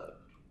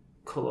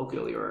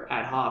colloquially or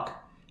ad hoc.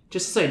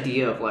 Just this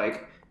idea of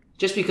like,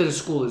 just because a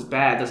school is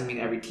bad doesn't mean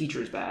every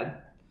teacher is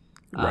bad.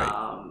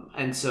 Right.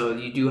 And so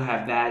you do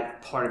have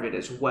that part of it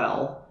as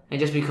well. And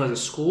just because a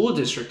school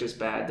district is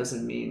bad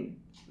doesn't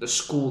mean the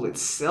school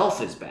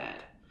itself is bad.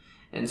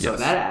 And so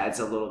that adds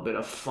a little bit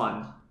of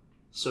fun,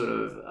 sort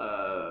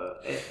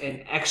of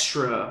an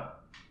extra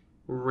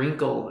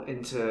wrinkle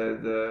into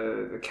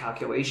the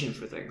calculation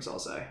for things, I'll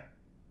say.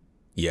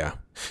 Yeah.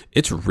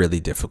 It's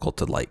really difficult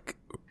to like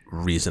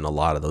reason a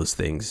lot of those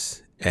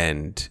things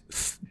and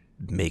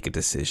make a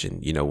decision.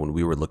 When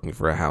we were looking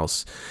for a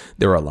house,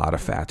 there were a lot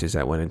of factors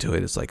that went into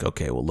it. It's like,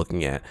 okay, well,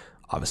 looking at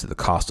obviously the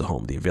cost of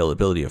home, the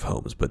availability of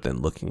homes, but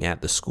then looking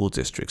at the school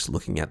districts,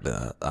 looking at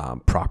the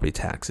property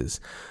taxes,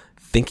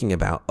 thinking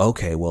about,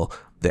 okay, well,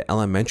 the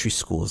elementary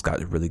school has got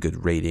really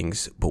good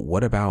ratings, but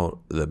what about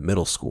the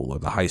middle school or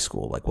the high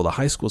school? Like, well, the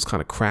high school is kind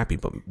of crappy,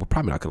 but we're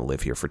probably not going to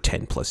live here for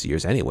 10 plus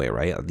years anyway,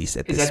 right? At least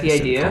at this Is that the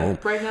idea home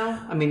right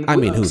now? I mean, who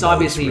knows,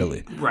 obviously,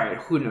 really? Right,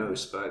 who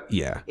knows? But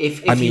yeah,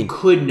 if you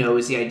could know,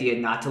 is the idea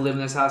not to live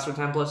in this house for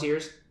 10 plus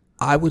years?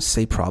 I would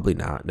say probably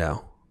not,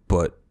 no.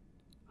 But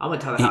I'm going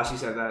to tell the house you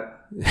said that.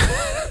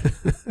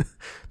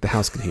 The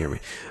house can hear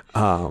me.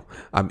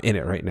 I'm in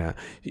it right now.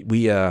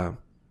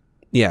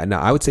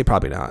 I would say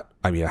probably not.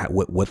 I mean,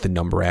 what the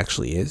number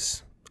actually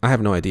is, I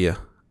have no idea.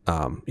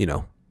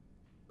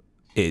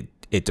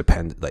 It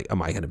depends. Like,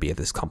 am I going to be at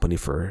this company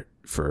for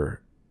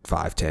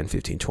 5, 10,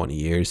 15, 20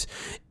 years?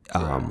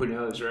 Who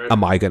knows, right?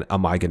 Am I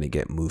going to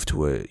get moved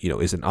to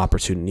is an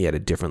opportunity at a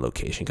different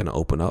location going to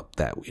open up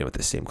that, at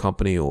the same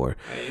company, or,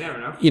 you never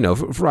know, a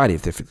variety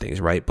of different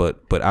things, right?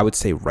 But I would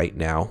say right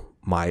now,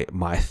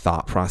 my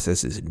thought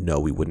process is no,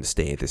 we wouldn't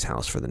stay at this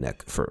house for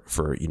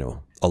for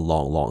a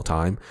long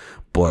time.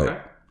 But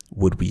okay,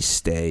 would we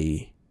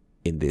stay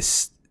in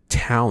this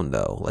town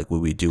though? Like,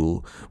 would we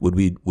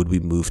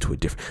move to a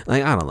different,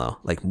 like, I don't know,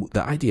 like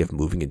the idea of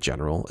moving in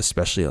general,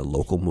 especially a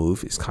local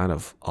move, is kind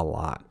of a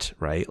lot,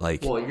 right?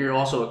 Like, well, you're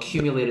also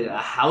accumulated a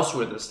house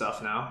worth of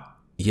stuff now.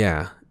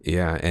 Yeah,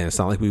 and it's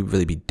not like we would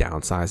really be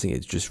downsizing.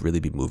 It's just really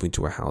be moving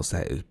to a house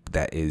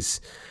that is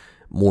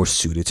more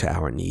suited to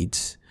our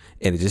needs.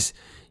 And it just,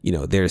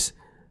 there's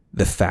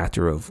the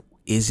factor of,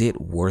 is it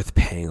worth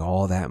paying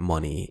all that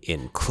money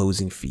in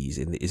closing fees?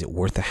 And is it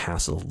worth the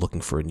hassle of looking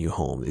for a new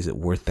home? Is it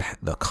worth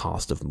the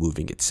cost of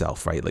moving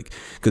itself, right? Like,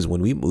 because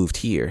when we moved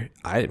here,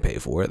 I didn't pay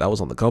for it. That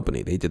was on the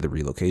company. They did the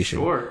relocation.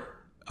 Sure.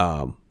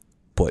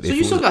 But so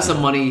you still got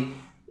some money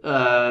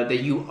that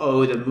you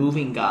owe the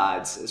moving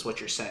gods, is what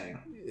you're saying.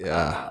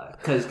 Yeah.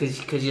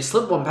 Because you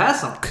slipped one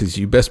past them. Because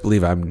you best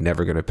believe I'm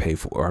never going to pay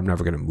for, or I'm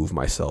never going to move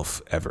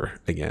myself ever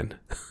again.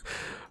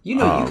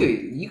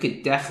 You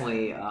could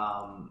definitely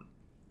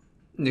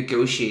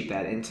negotiate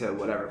that into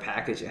whatever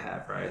package you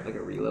have, right? Like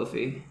a reload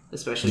fee,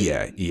 especially.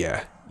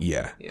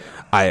 Yeah.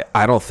 I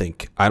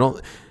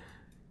don't.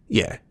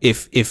 Yeah.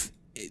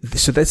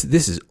 So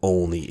this is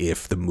only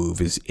if the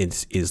move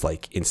is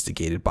like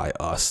instigated by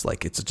us,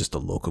 like it's just a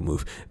local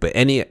move. But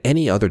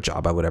any other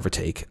job I would ever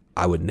take,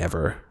 I would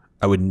never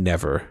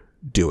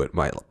do it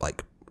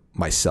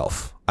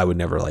myself. I would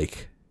never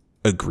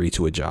agree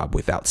to a job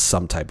without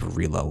some type of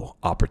reload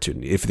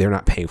opportunity. If they're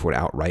not paying for it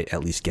outright,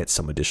 at least get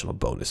some additional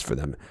bonus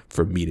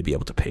for me to be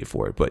able to pay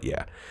for it. But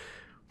yeah,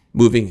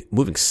 moving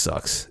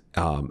sucks.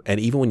 And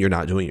even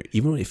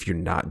if you're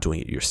not doing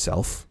it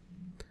yourself,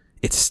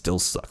 it still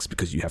sucks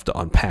because you have to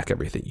unpack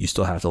everything. You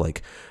still have to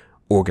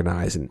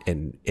organize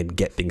and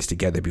get things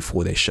together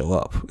before they show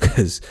up.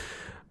 Because,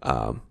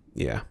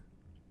 yeah.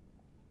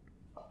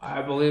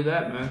 I believe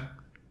that, man.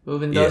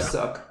 Moving does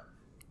suck.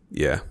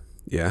 Yeah.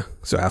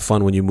 So have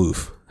fun when you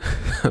move.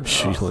 I'm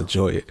sure you'll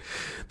enjoy it.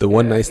 The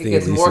one nice thing, it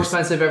gets more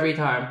expensive every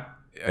time.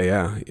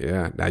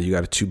 Yeah. Now you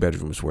got a 2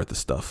 bedrooms worth of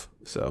stuff.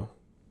 So.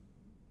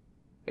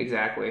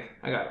 Exactly.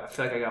 I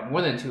feel like I got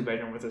more than 2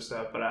 bedroom worth of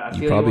stuff, but I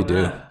feel you probably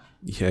do. That.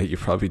 Yeah, you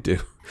probably do.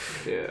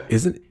 Yeah.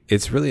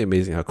 It's really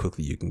amazing how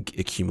quickly you can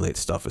accumulate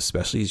stuff,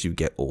 especially as you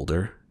get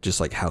older. Just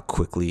like how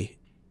quickly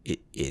it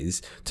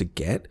is to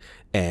get,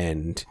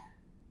 and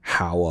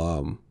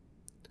how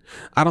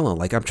I don't know,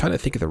 I'm trying to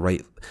think of the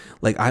right,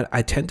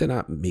 I tend to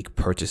not make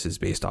purchases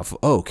based off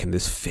of, can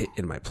this fit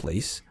in my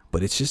place?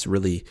 But it's just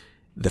really,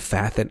 the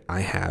fact that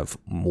I have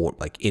more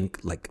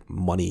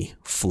money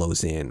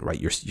flows in, right?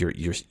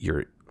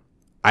 You're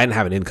I didn't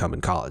have an income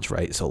in college,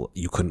 right? So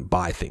you couldn't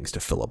buy things to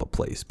fill up a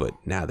place. But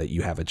now that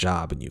you have a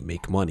job and you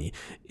make money,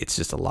 it's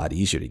just a lot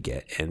easier to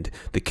get. And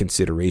the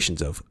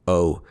considerations of,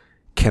 oh,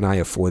 can I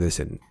afford this?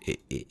 And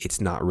it's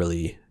not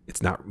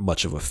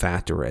much of a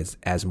factor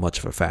as much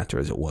of a factor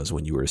as it was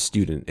when you were a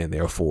student. And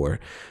therefore,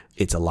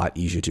 it's a lot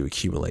easier to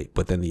accumulate.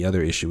 But then the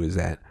other issue is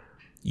that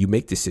you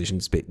make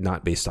decisions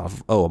not based off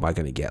of, oh, am I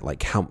going to get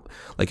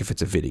if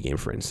it's a video game,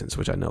 for instance,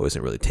 which I know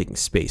isn't really taking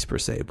space per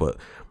se, but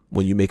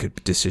when you make a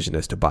decision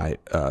as to buy,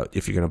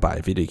 if you're going to buy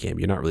a video game,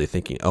 you're not really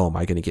thinking, oh, am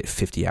I going to get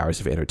 50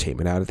 hours of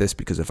entertainment out of this?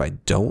 Because if I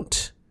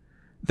don't,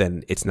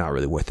 then it's not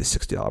really worth the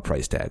 $60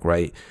 price tag,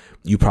 right?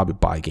 You probably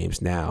buy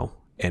games now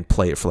and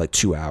play it for like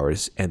 2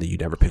 hours and then you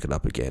never pick it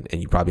up again.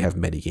 And you probably have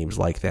many games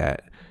like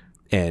that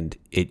and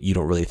you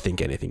don't really think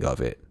anything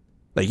of it.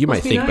 Like you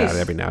might think about it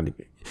every now and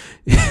then.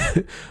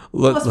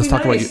 let's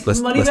talk about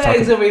let's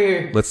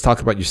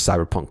talk about your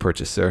Cyberpunk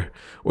purchase, sir,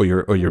 or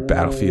your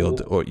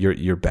Battlefield or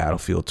your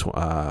Battlefield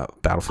 5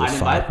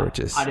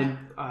 purchase. I didn't.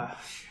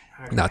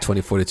 Not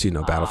 2042,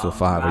 no, Battlefield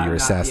 5 or your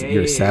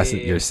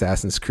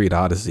Assassin's Creed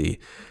Odyssey.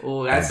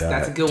 Oh, that's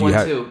a good one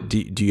too.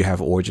 Do you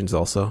have Origins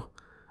also?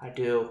 I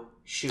do.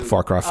 Shoot.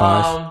 Far Cry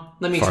 5.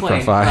 Let me Far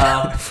explain. Cry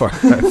 5. Far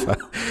Cry 5.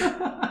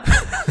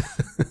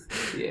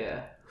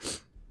 Yeah.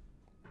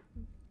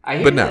 I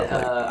hear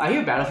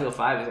Battlefield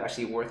 5 is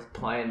actually worth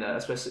playing,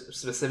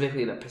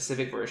 specifically the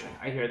Pacific version.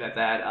 I hear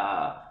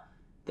that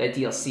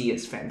DLC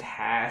is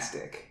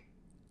fantastic.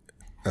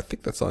 I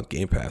think that's on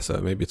Game Pass.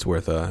 Maybe that's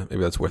worth a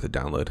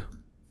download.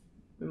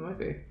 It might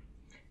be.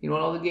 You know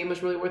what? All the game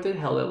was really worth it.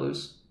 Hell Let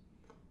Loose.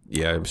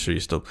 Yeah, I'm sure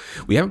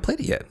we haven't played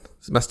it yet.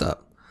 It's messed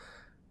up.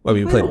 Well,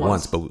 we played it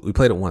once, but we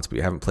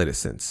haven't played it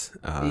since.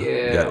 I'm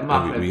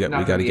not going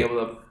to be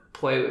able to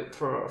play it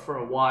for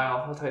a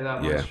while. I'll tell you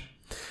that much.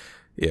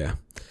 Yeah.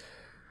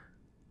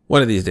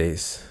 One of these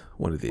days.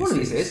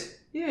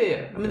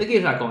 Yeah. I mean, the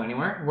game's not going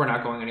anywhere. We're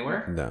not going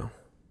anywhere. No.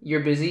 You're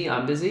busy.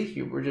 I'm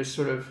busy. We're just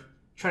sort of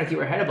trying to keep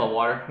our head above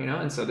water,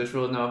 and so there's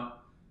no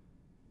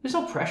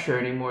pressure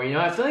anymore.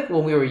 I feel like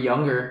when we were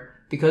younger,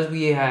 because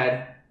we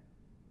had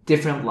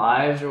different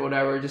lives or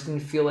whatever, it just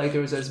didn't feel like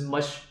there was as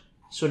much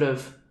sort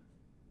of.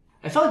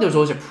 I felt like there was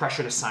always a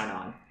pressure to sign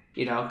on,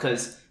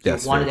 because you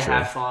wanted to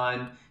have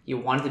fun, you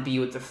wanted to be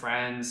with the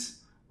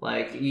friends,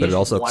 like you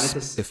just wanted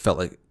to. It felt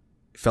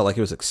like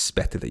it was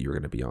expected that you were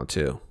going to be on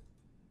too.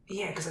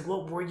 Yeah, because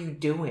what were you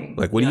doing?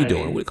 Like, what are you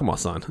doing? I mean? Come on,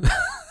 son.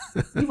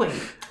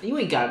 you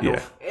ain't got no.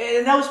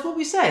 And that was what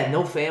we said.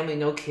 No family,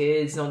 no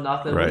kids, no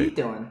nothing. Right. What are you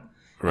doing?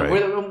 Right.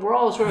 We're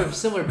all sort of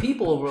similar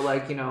people. We're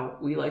like,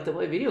 we like to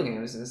play video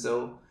games, and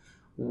so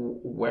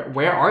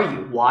where are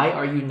you? Why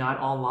are you not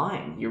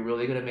online? You're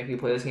really gonna make me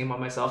play this game by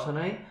myself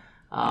tonight?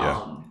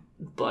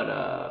 But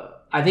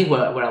I think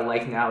what I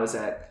like now is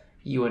that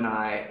you and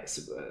I,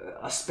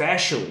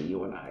 especially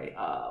you and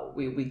I,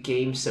 we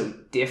game so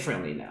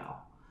differently now.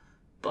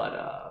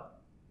 But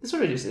it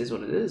sort of just is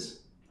what it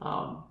is.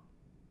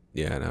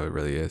 Yeah, no, it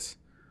really is.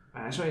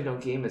 I certainly don't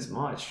game as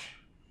much.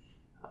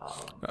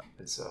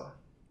 And so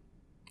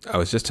I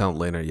was just telling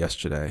Lena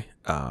yesterday,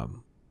 I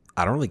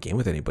don't really game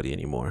with anybody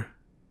anymore.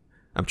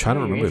 I'm trying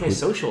to remember. You're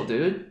antisocial,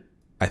 dude.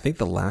 I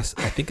think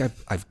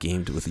I've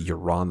gamed with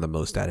Euron the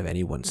most out of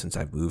anyone since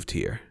I moved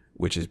here,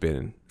 which has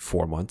been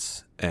 4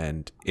 months,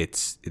 and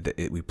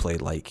we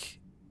played like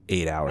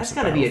 8 hours. That's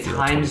got to be a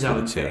time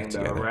zone thing,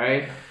 though,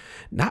 right?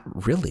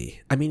 Not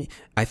really. I mean,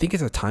 I think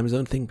it's a time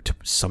zone thing to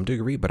some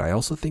degree, but I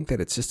also think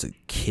that it's just a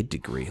kid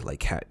degree.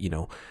 Like,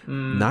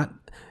 not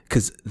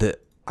because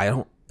I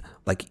don't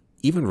like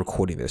even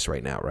recording this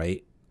right now,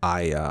 right?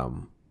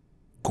 Lena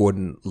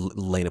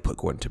put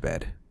Gordon to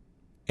bed,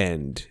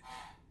 and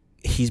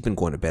he's been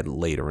going to bed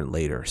later and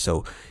later.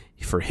 So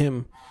for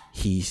him,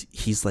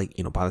 he's like,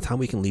 by the time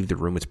we can leave the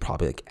room, it's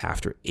probably like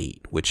after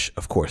 8, which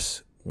of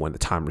course, when the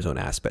time zone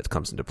aspect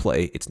comes into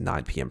play, it's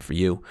 9 p.m. for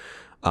you.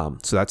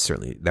 So that's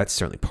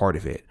certainly part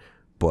of it.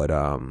 But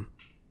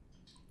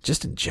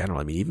just in general,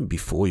 I mean, even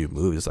before you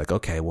move, it's like,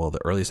 okay, well,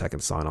 the earliest I can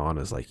sign on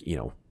is like,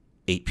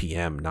 8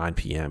 p.m., 9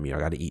 p.m. I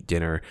got to eat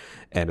dinner,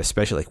 and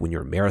especially like when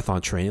you're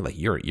marathon training, like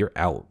you're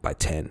out by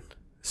 10.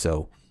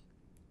 So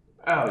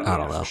I don't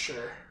know. For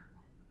sure.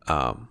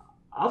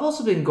 I've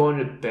also been going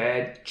to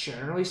bed,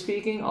 generally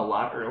speaking, a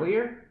lot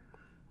earlier.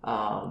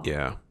 I'm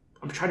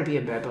trying to be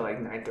in bed by like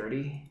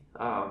 9:30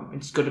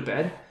 and just go to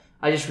bed.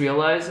 I just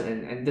realized,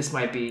 and this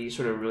might be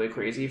sort of really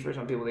crazy for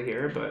some people to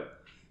hear,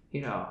 but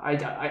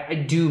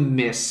I do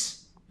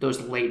miss those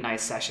late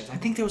night sessions. I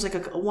think there was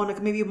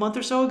like maybe a month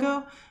or so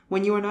ago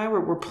when you and I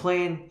were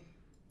playing.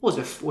 What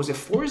was it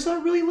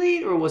Forza really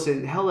late, or was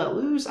it Hell Let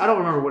Loose? I don't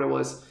remember what it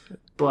was,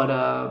 but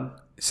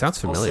it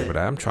sounds familiar, but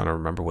I'm trying to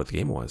remember what the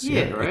game was.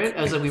 Yeah, right.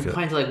 I was like, we were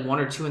playing till like 1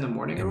 or 2 in the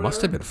morning. It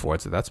must have been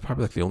Forza. That's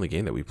probably like the only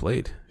game that we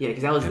played. Yeah,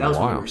 because that was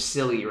when we were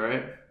silly,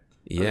 right?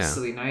 Yeah,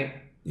 silly night.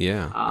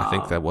 Yeah, I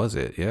think that was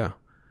it. Yeah.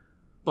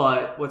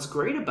 But what's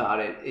great about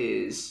it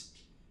is,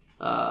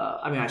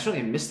 I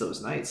certainly miss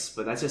those nights,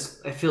 but that's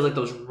just, it feels like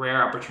those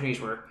rare opportunities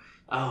where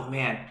oh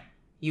man,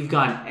 you've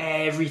gotten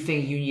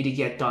everything you need to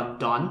get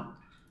done,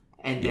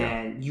 and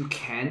then you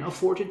can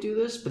afford to do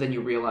this, but then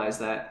you realize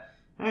that,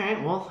 all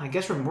right, well, I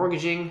guess we're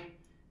mortgaging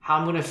how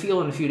I'm going to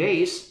feel in a few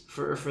days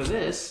for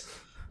this.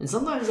 And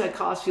sometimes that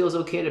cost feels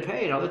okay to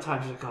pay, and other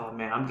times you're like, oh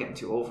man, I'm getting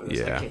too over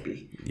this. I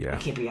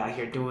can't be out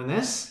here doing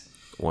this.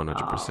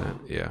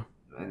 100%. Yeah.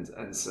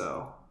 And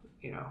so,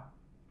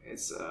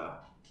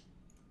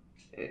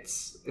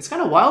 it's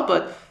kind of wild,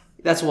 but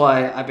that's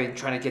why I've been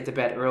trying to get to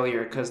bed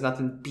earlier, because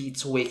nothing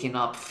beats waking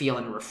up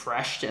feeling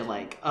refreshed and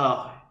like,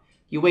 oh,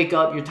 you wake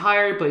up, you're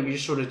tired, but you're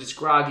sort of just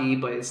groggy,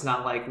 but it's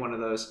not like one of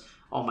those,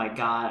 oh my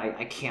God,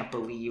 I can't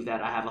believe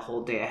that I have a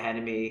whole day ahead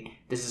of me.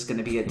 This is going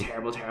to be a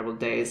terrible, terrible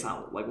day. It's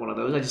not like one of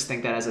those. I just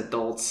think that as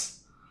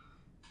adults,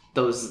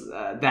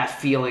 that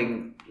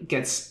feeling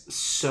gets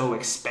so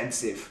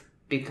expensive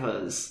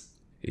because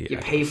you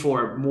pay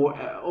for it more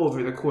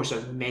over the course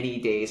of many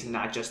days and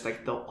not just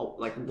like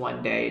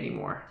one day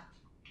anymore.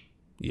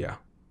 Yeah,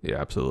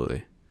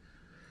 absolutely.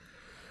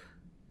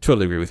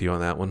 Totally agree with you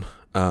on that one.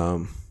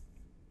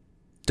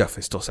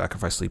 Definitely still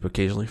sacrifice sleep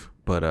occasionally,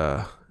 but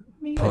I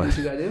mean, what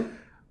you gotta do.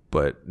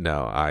 But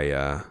no,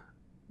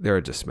 there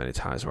are just many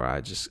times where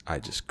I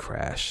just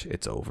crash.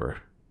 It's over.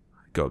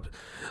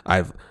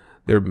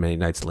 There are many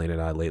nights Lane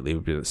and I lately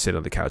we've been sitting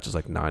on the couch. It's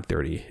like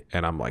 9:30,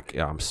 and I'm like,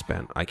 yeah, I'm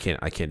spent. I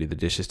can't do the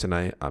dishes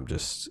tonight.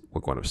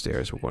 We're going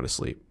upstairs. We're going to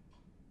sleep.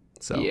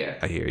 So yeah.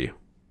 I hear you.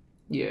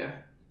 Yeah.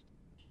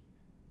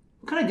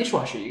 What kind of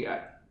dishwasher you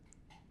got?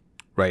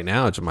 Right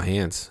now, it's in my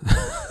hands.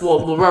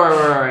 well,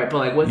 right. But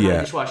like, what kind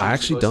of dishwasher? I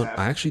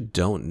actually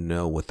don't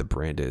know what the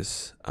brand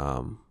is.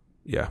 I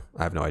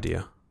have no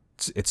idea.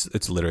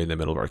 It's literally in the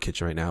middle of our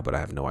kitchen right now, but I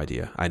have no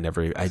idea. I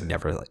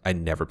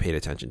never paid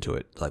attention to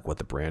it, like what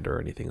the brand or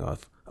anything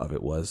of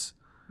it was.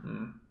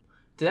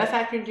 Did that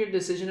factor into your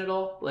decision at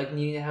all? Like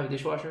needing to have a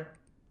dishwasher?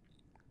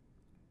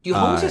 Do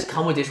homes just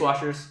come with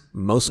dishwashers?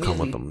 Most come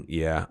with them,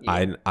 yeah.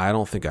 I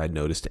don't think I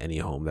noticed any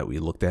home that we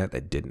looked at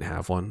that didn't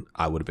have one.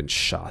 I would have been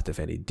shocked if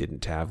any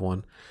didn't have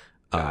one.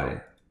 I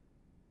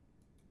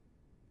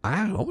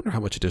wonder how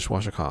much a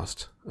dishwasher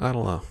cost. I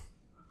don't know.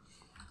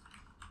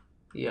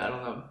 Yeah, I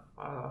don't know.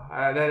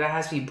 That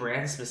has to be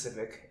brand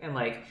specific and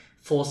like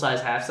full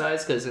size, half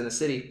size, because in the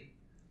city,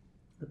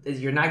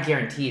 you're not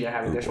guaranteed to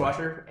have a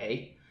dishwasher,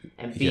 A.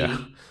 And B,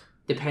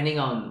 depending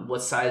on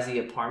what size the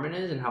apartment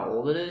is and how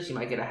old it is, you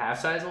might get a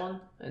half size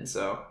one. And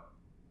so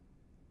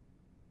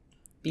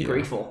be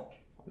grateful,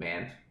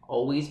 man.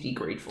 Always be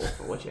grateful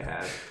for what you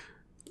have.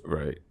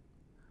 Right.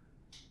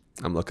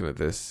 I'm looking at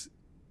this.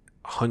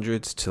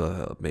 Hundreds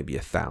to maybe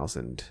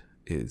 1,000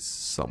 is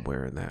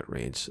somewhere in that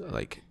range.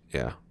 Like,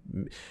 yeah.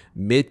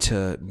 Mid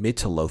to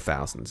low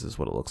thousands is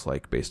what it looks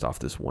like based off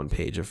this one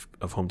page of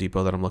Home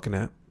Depot that I'm looking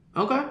at.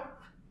 Okay.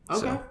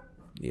 So,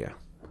 yeah.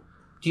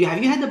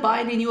 Have you had to buy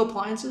any new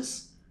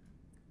appliances?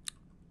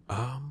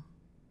 Why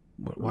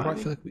do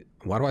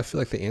I feel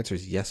like the answer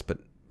is yes, but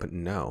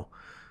no.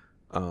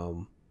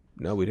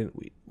 No, we didn't.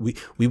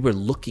 We were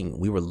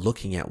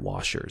looking at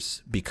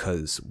washers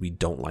because we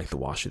don't like the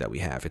washer that we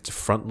have. It's a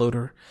front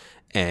loader,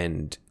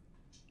 and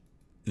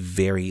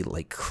very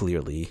like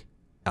clearly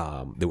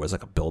there was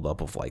like a buildup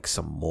of like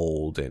some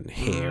mold and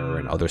hair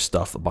and other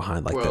stuff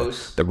behind like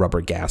the rubber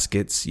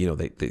gaskets.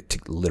 They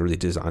literally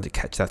designed to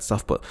catch that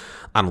stuff. But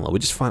I don't know.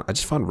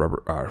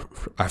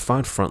 I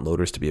find front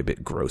loaders to be a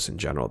bit gross in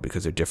general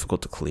because they're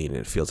difficult to clean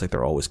and it feels like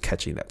they're always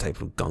catching that type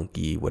of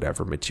gunky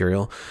whatever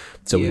material.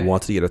 So we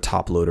wanted to get a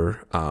top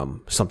loader,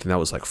 something that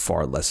was like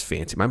far less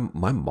fancy.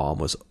 My mom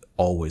was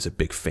always a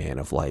big fan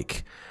of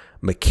like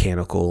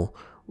mechanical,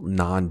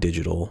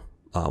 non-digital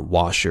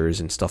washers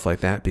and stuff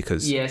like that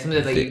because something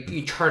that like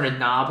you turn a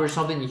knob or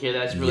something, you hear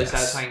that's really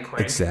satisfying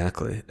crank.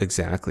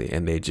 Exactly,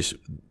 and they just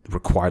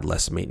required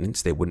less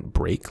maintenance. They wouldn't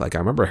break. Like I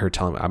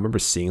remember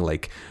seeing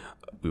like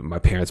my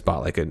parents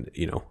bought like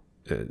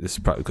this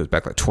probably goes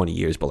back like 20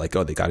 years, but like,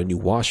 oh, they got a new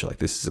washer, like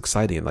this is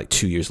exciting, and like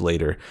 2 years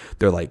later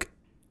they're like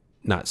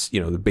not,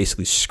 they're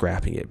basically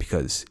scrapping it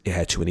because it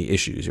had too many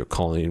issues. You're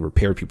calling in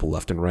repair people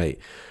left and right,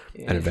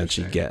 and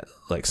eventually get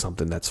like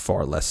something that's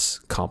far less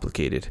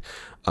complicated.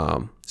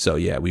 So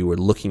yeah, we were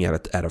looking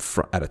at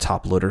a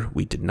top loader.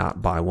 We did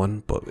not buy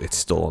one, but it's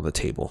still on the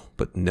table.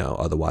 But no,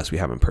 otherwise we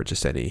haven't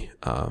purchased any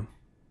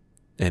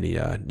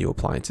new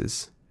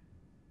appliances.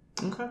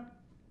 Okay. All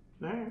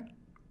right.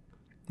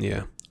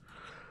 Yeah.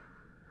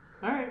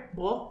 All right.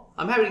 Well,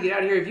 I'm happy to get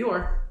out of here if you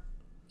are.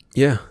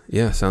 Yeah.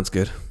 Sounds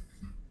good.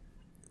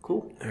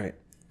 Cool. All right.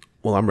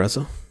 Well, I'm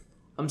Reza.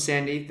 I'm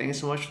Sandy. Thanks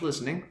so much for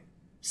listening.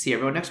 See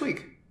everyone next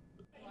week.